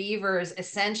have beavers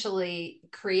essentially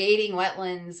creating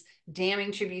wetlands,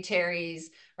 damming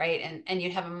tributaries, right? And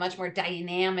you'd have a much more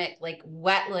dynamic, like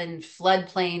wetland,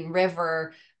 floodplain,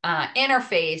 river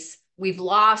interface. We've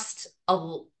lost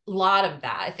a lot of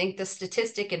that. I think the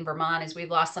statistic in Vermont is we've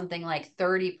lost something like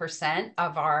 30%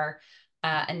 of our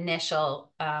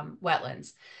initial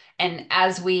wetlands. And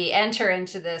as we enter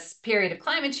into this period of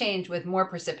climate change with more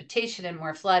precipitation and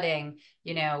more flooding,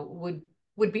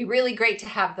 would be really great to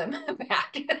have them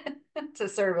back to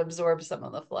sort of absorb some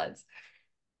of the floods.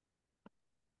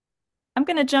 I'm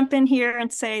going to jump in here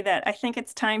and say that I think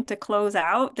it's time to close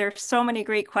out. There's so many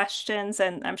great questions,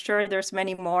 and I'm sure there's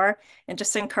many more, and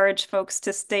just encourage folks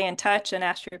to stay in touch and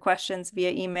ask your questions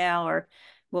via email, or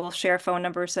we'll share phone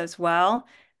numbers as well.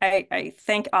 I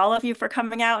thank all of you for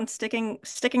coming out and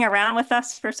sticking around with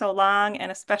us for so long,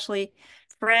 and especially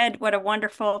Fred, what a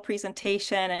wonderful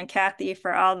presentation, and Kathy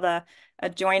for all the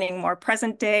adjoining more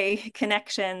present day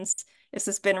connections. This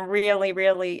has been really,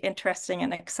 really interesting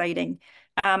and exciting.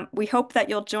 We hope that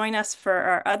you'll join us for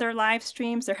our other live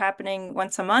streams. They're happening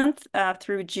once a month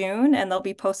through June, and they'll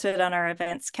be posted on our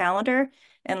events calendar.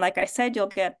 And like I said, you'll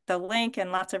get the link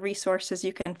and lots of resources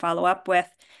you can follow up with.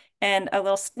 And a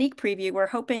little sneak preview, we're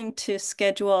hoping to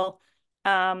schedule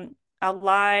a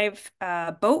live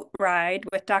boat ride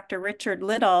with Dr. Richard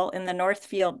Little in the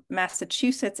Northfield,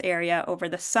 Massachusetts area over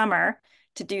the summer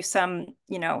to do some,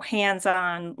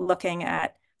 hands-on looking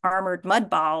at armored mud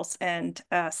balls, and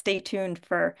stay tuned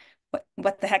for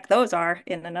what the heck those are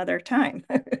in another time.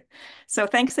 So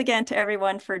thanks again to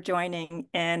everyone for joining,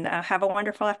 and have a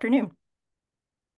wonderful afternoon.